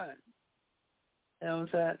lost your mind. You know what I'm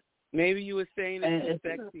saying? Maybe you were saying it's too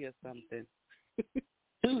sexy or something.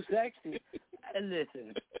 Too sexy?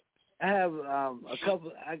 Listen, I have a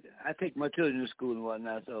couple. I take my children to school and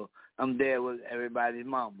whatnot, so I'm there with everybody's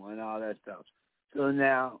mama and all that stuff. So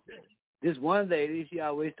now, this one lady, she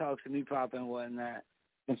always talks to me proper and whatnot.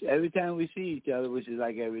 And every time we see each other, which is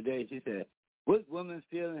like every day, she said, "What woman's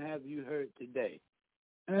feeling have you hurt today?"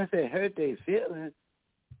 And I said, "Hurt their feelings?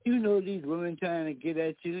 You know these women trying to get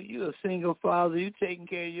at you. You're a single father. You taking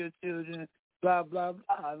care of your children, blah, blah,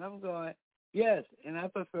 blah." And I'm going, yes, and I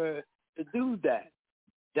prefer to do that.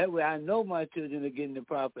 That way I know my children are getting the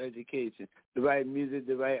proper education, the right music,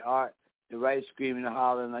 the right art, and right screaming and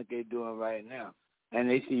hollering like they're doing right now. And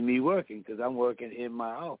they see me working because I'm working in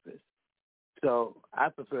my office. So I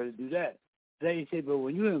prefer to do that. They say, but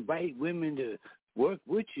when you invite women to work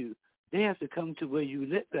with you, they have to come to where you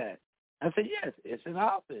live at. I said, yes, it's an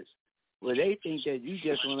office. Well, they think that you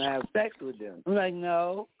just want to have sex with them. I'm like,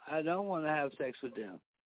 no, I don't want to have sex with them.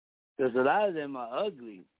 Because a lot of them are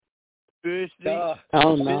ugly. Spiritually.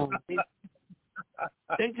 Oh, no.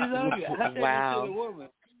 They just ugly. I said Wow. this to the woman.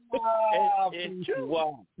 It's true.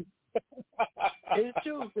 Wow. It's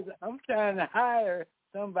true because I'm trying to hire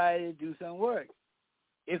somebody to do some work.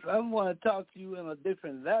 If I want to talk to you on a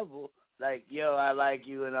different level, like, yo, I like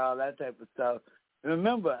you and all that type of stuff,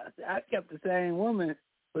 remember, I kept the same woman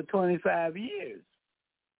for 25 years.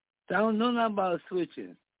 So I don't know nothing about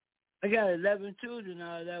switching. I got 11 children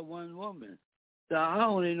out of that one woman. So I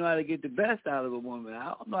don't even know how to get the best out of a woman. I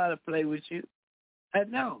don't know how to play with you. I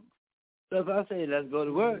don't. So if I say, let's go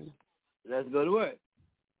to work, let's go to work.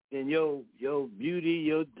 Then your beauty,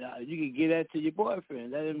 you can get that to your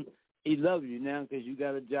boyfriend. Let him, he love you now because you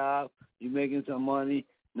got a job, you making some money,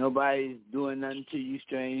 nobody's doing nothing to you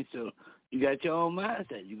strange, so you got your own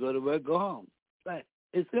mindset. You go to work, go home. Right.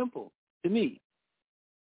 It's simple to me.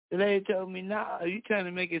 The lady told me, nah, you trying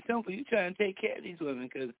to make it simple. You trying to take care of these women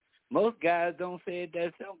because most guys don't say it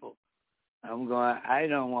that simple. I'm going, I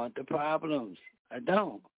don't want the problems. I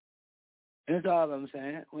don't. That's all I'm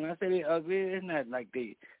saying. When I say they ugly, it's not like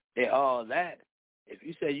they all that. If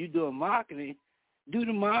you say you doing marketing, do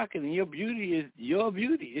the marketing. Your beauty is your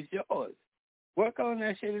beauty. It's yours. Work on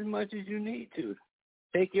that shit as much as you need to.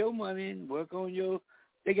 Take your money and work on your,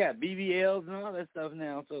 they got BBLs and all that stuff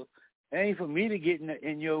now, so it ain't for me to get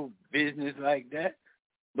in your business like that.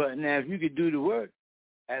 But now if you could do the work,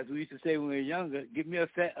 as we used to say when we were younger, give me a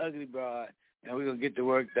fat, ugly broad, and we're going to get the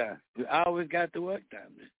work done. We always got the work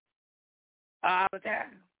done, man. All the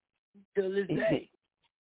time. Till this day.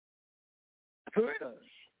 For real.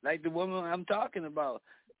 Like the woman I'm talking about.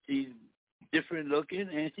 She's different looking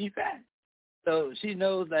and she's fat. So she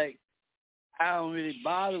knows, like, I don't really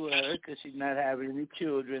bother with her because she's not having any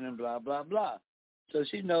children and blah, blah, blah. So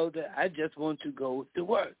she knows that I just want to go to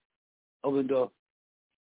work. Open door.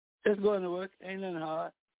 Just going to work. Ain't nothing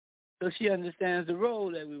hard. So she understands the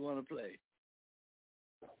role that we want to play.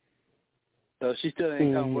 So she still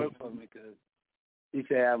ain't come work for me because she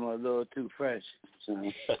say I'm a little too fresh.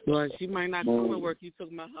 So. Well, she might not come to work. You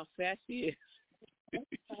talking about how fat she is.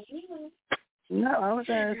 No, I'm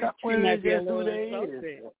saying some women are just who they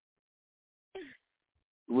is.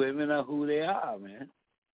 Women are who they are, man.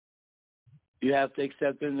 You have to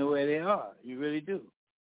accept them the way they are. You really do.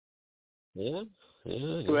 Yeah.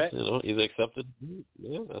 Correct? Either accept it.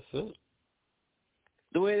 Yeah, that's it.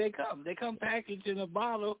 The way they come packaged in a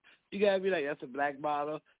bottle. You got to be like, that's a black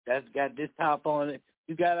bottle. That's got this top on it.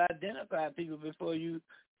 You got to identify people before you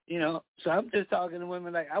know. So I'm just talking to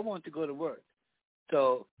women like, I want to go to work.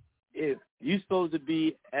 So if you're supposed to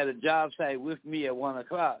be at a job site with me at 1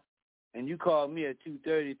 o'clock and you call me at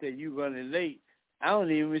 2:30 say you running late, I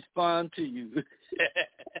don't even respond to you.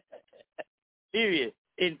 Period.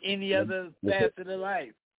 In any other facet of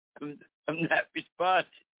life, I'm not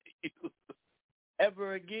responding to you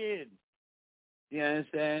ever again. You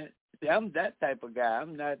understand? See, I'm that type of guy.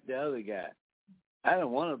 I'm not the other guy. I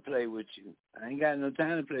don't want to play with you. I ain't got no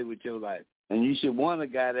time to play with your life. And you should want a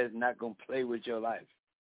guy that's not going to play with your life.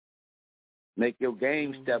 Make your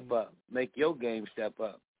game step up. Make your game step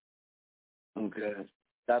up. Okay?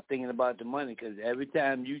 Stop thinking about the money because every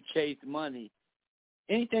time you chase money,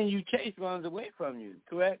 anything you chase runs away from you,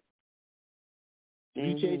 correct? If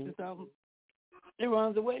you chasing something, it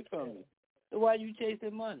runs away from you. So why are you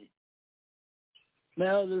chasing money? My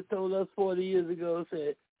elders told us 40 years ago,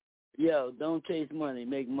 said, yo, don't chase money,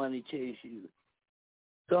 make money chase you.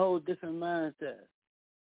 It's a whole different mindset.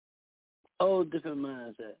 So,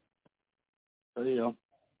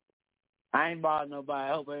 I ain't bothering nobody.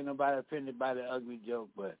 I hope ain't nobody offended by the ugly joke,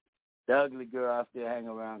 but the ugly girl I still hang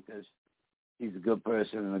around because she's a good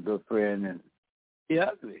person and a good friend, and she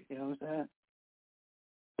ugly, you know what I'm saying?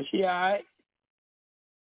 But she all right.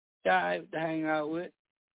 She all right to hang out with.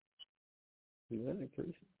 Yeah, I appreciate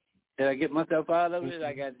it. Did I get myself out of it?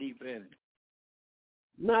 I got deep in it.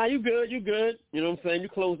 Nah, you good. You know what I'm saying? You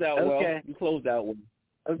closed out well. You closed out well.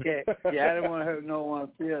 Okay. Yeah, I didn't want to hurt no one's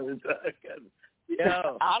feelings.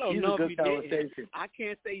 Yo, I don't know if you did. I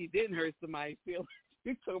can't say you didn't hurt somebody's feelings.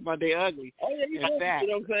 You talking about they ugly. Oh, yeah, you know what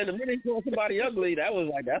I'm saying? The minute you call somebody ugly, that was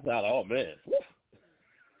like, that's not, oh, man.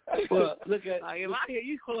 Well, look at... Like, if I hear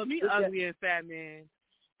you calling me ugly and fat, man,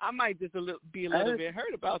 I might just be a little bit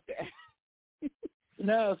hurt about that.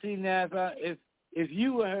 No, see, now, if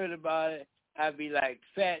you were hurt about it, I'd be like,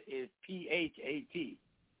 fat is P-H-A-T.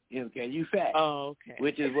 Okay, you fat. Oh, okay.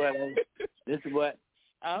 Which is what this is what.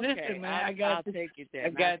 Okay, listen, man, I'll take it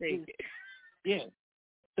then. I'll take it. Yeah.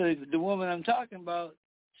 So the woman I'm talking about,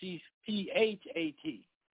 she's P-H-A-T.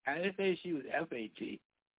 I didn't say she was F-A-T.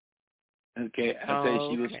 Okay, I said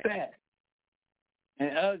she was fat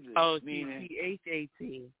and ugly. Oh, meaning she's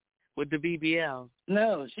P-H-A-T with the BBL.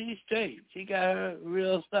 No, she's straight. She got her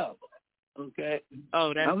real stuff. Okay.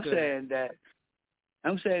 Oh, that's good.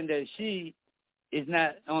 I'm saying that she is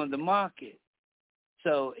not on the market.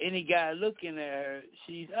 So any guy looking at her,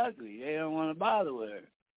 she's ugly. They don't want to bother with her,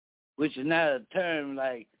 which is not a term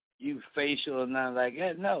like you facial or nothing like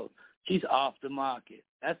that. No, she's off the market.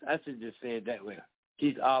 I should just say it that way.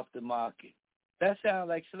 She's off the market. That sounds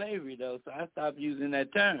like slavery, though, so I stopped using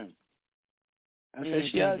that term. I said,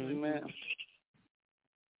 she ugly, man.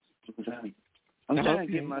 I'm trying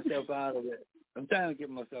to get myself out of it.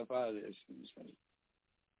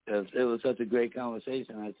 Because it was such a great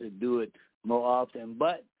conversation. I should do it more often.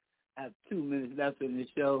 But I have 2 minutes left in the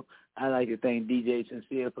show. I'd like to thank DJ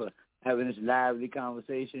Sincere for having this lively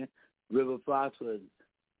conversation. River Fox was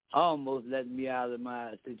almost letting me out of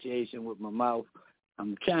my situation with my mouth.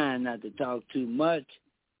 I'm trying not to talk too much.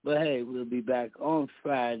 But, hey, we'll be back on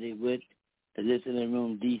Friday with the Listening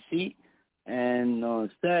Room DC. And on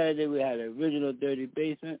Saturday, we had the original Dirty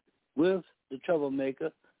Basement with the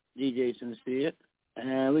Troublemaker, DJ Sincere.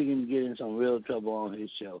 And we can get in some real trouble on his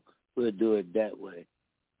show. We'll do it that way.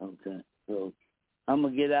 Okay. So I'm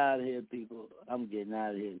going to get out of here, people. I'm getting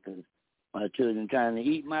out of here because my children trying to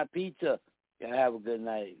eat my pizza. Y'all have a good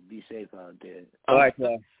night. Be safe out there. All right,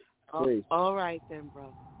 man. All right, then,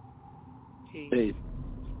 bro. Peace. Peace.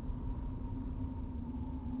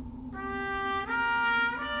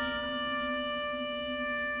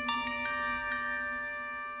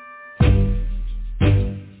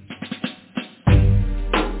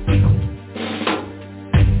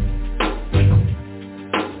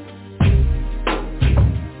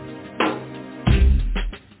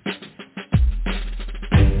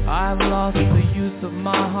 I've lost the use of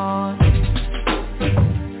my heart.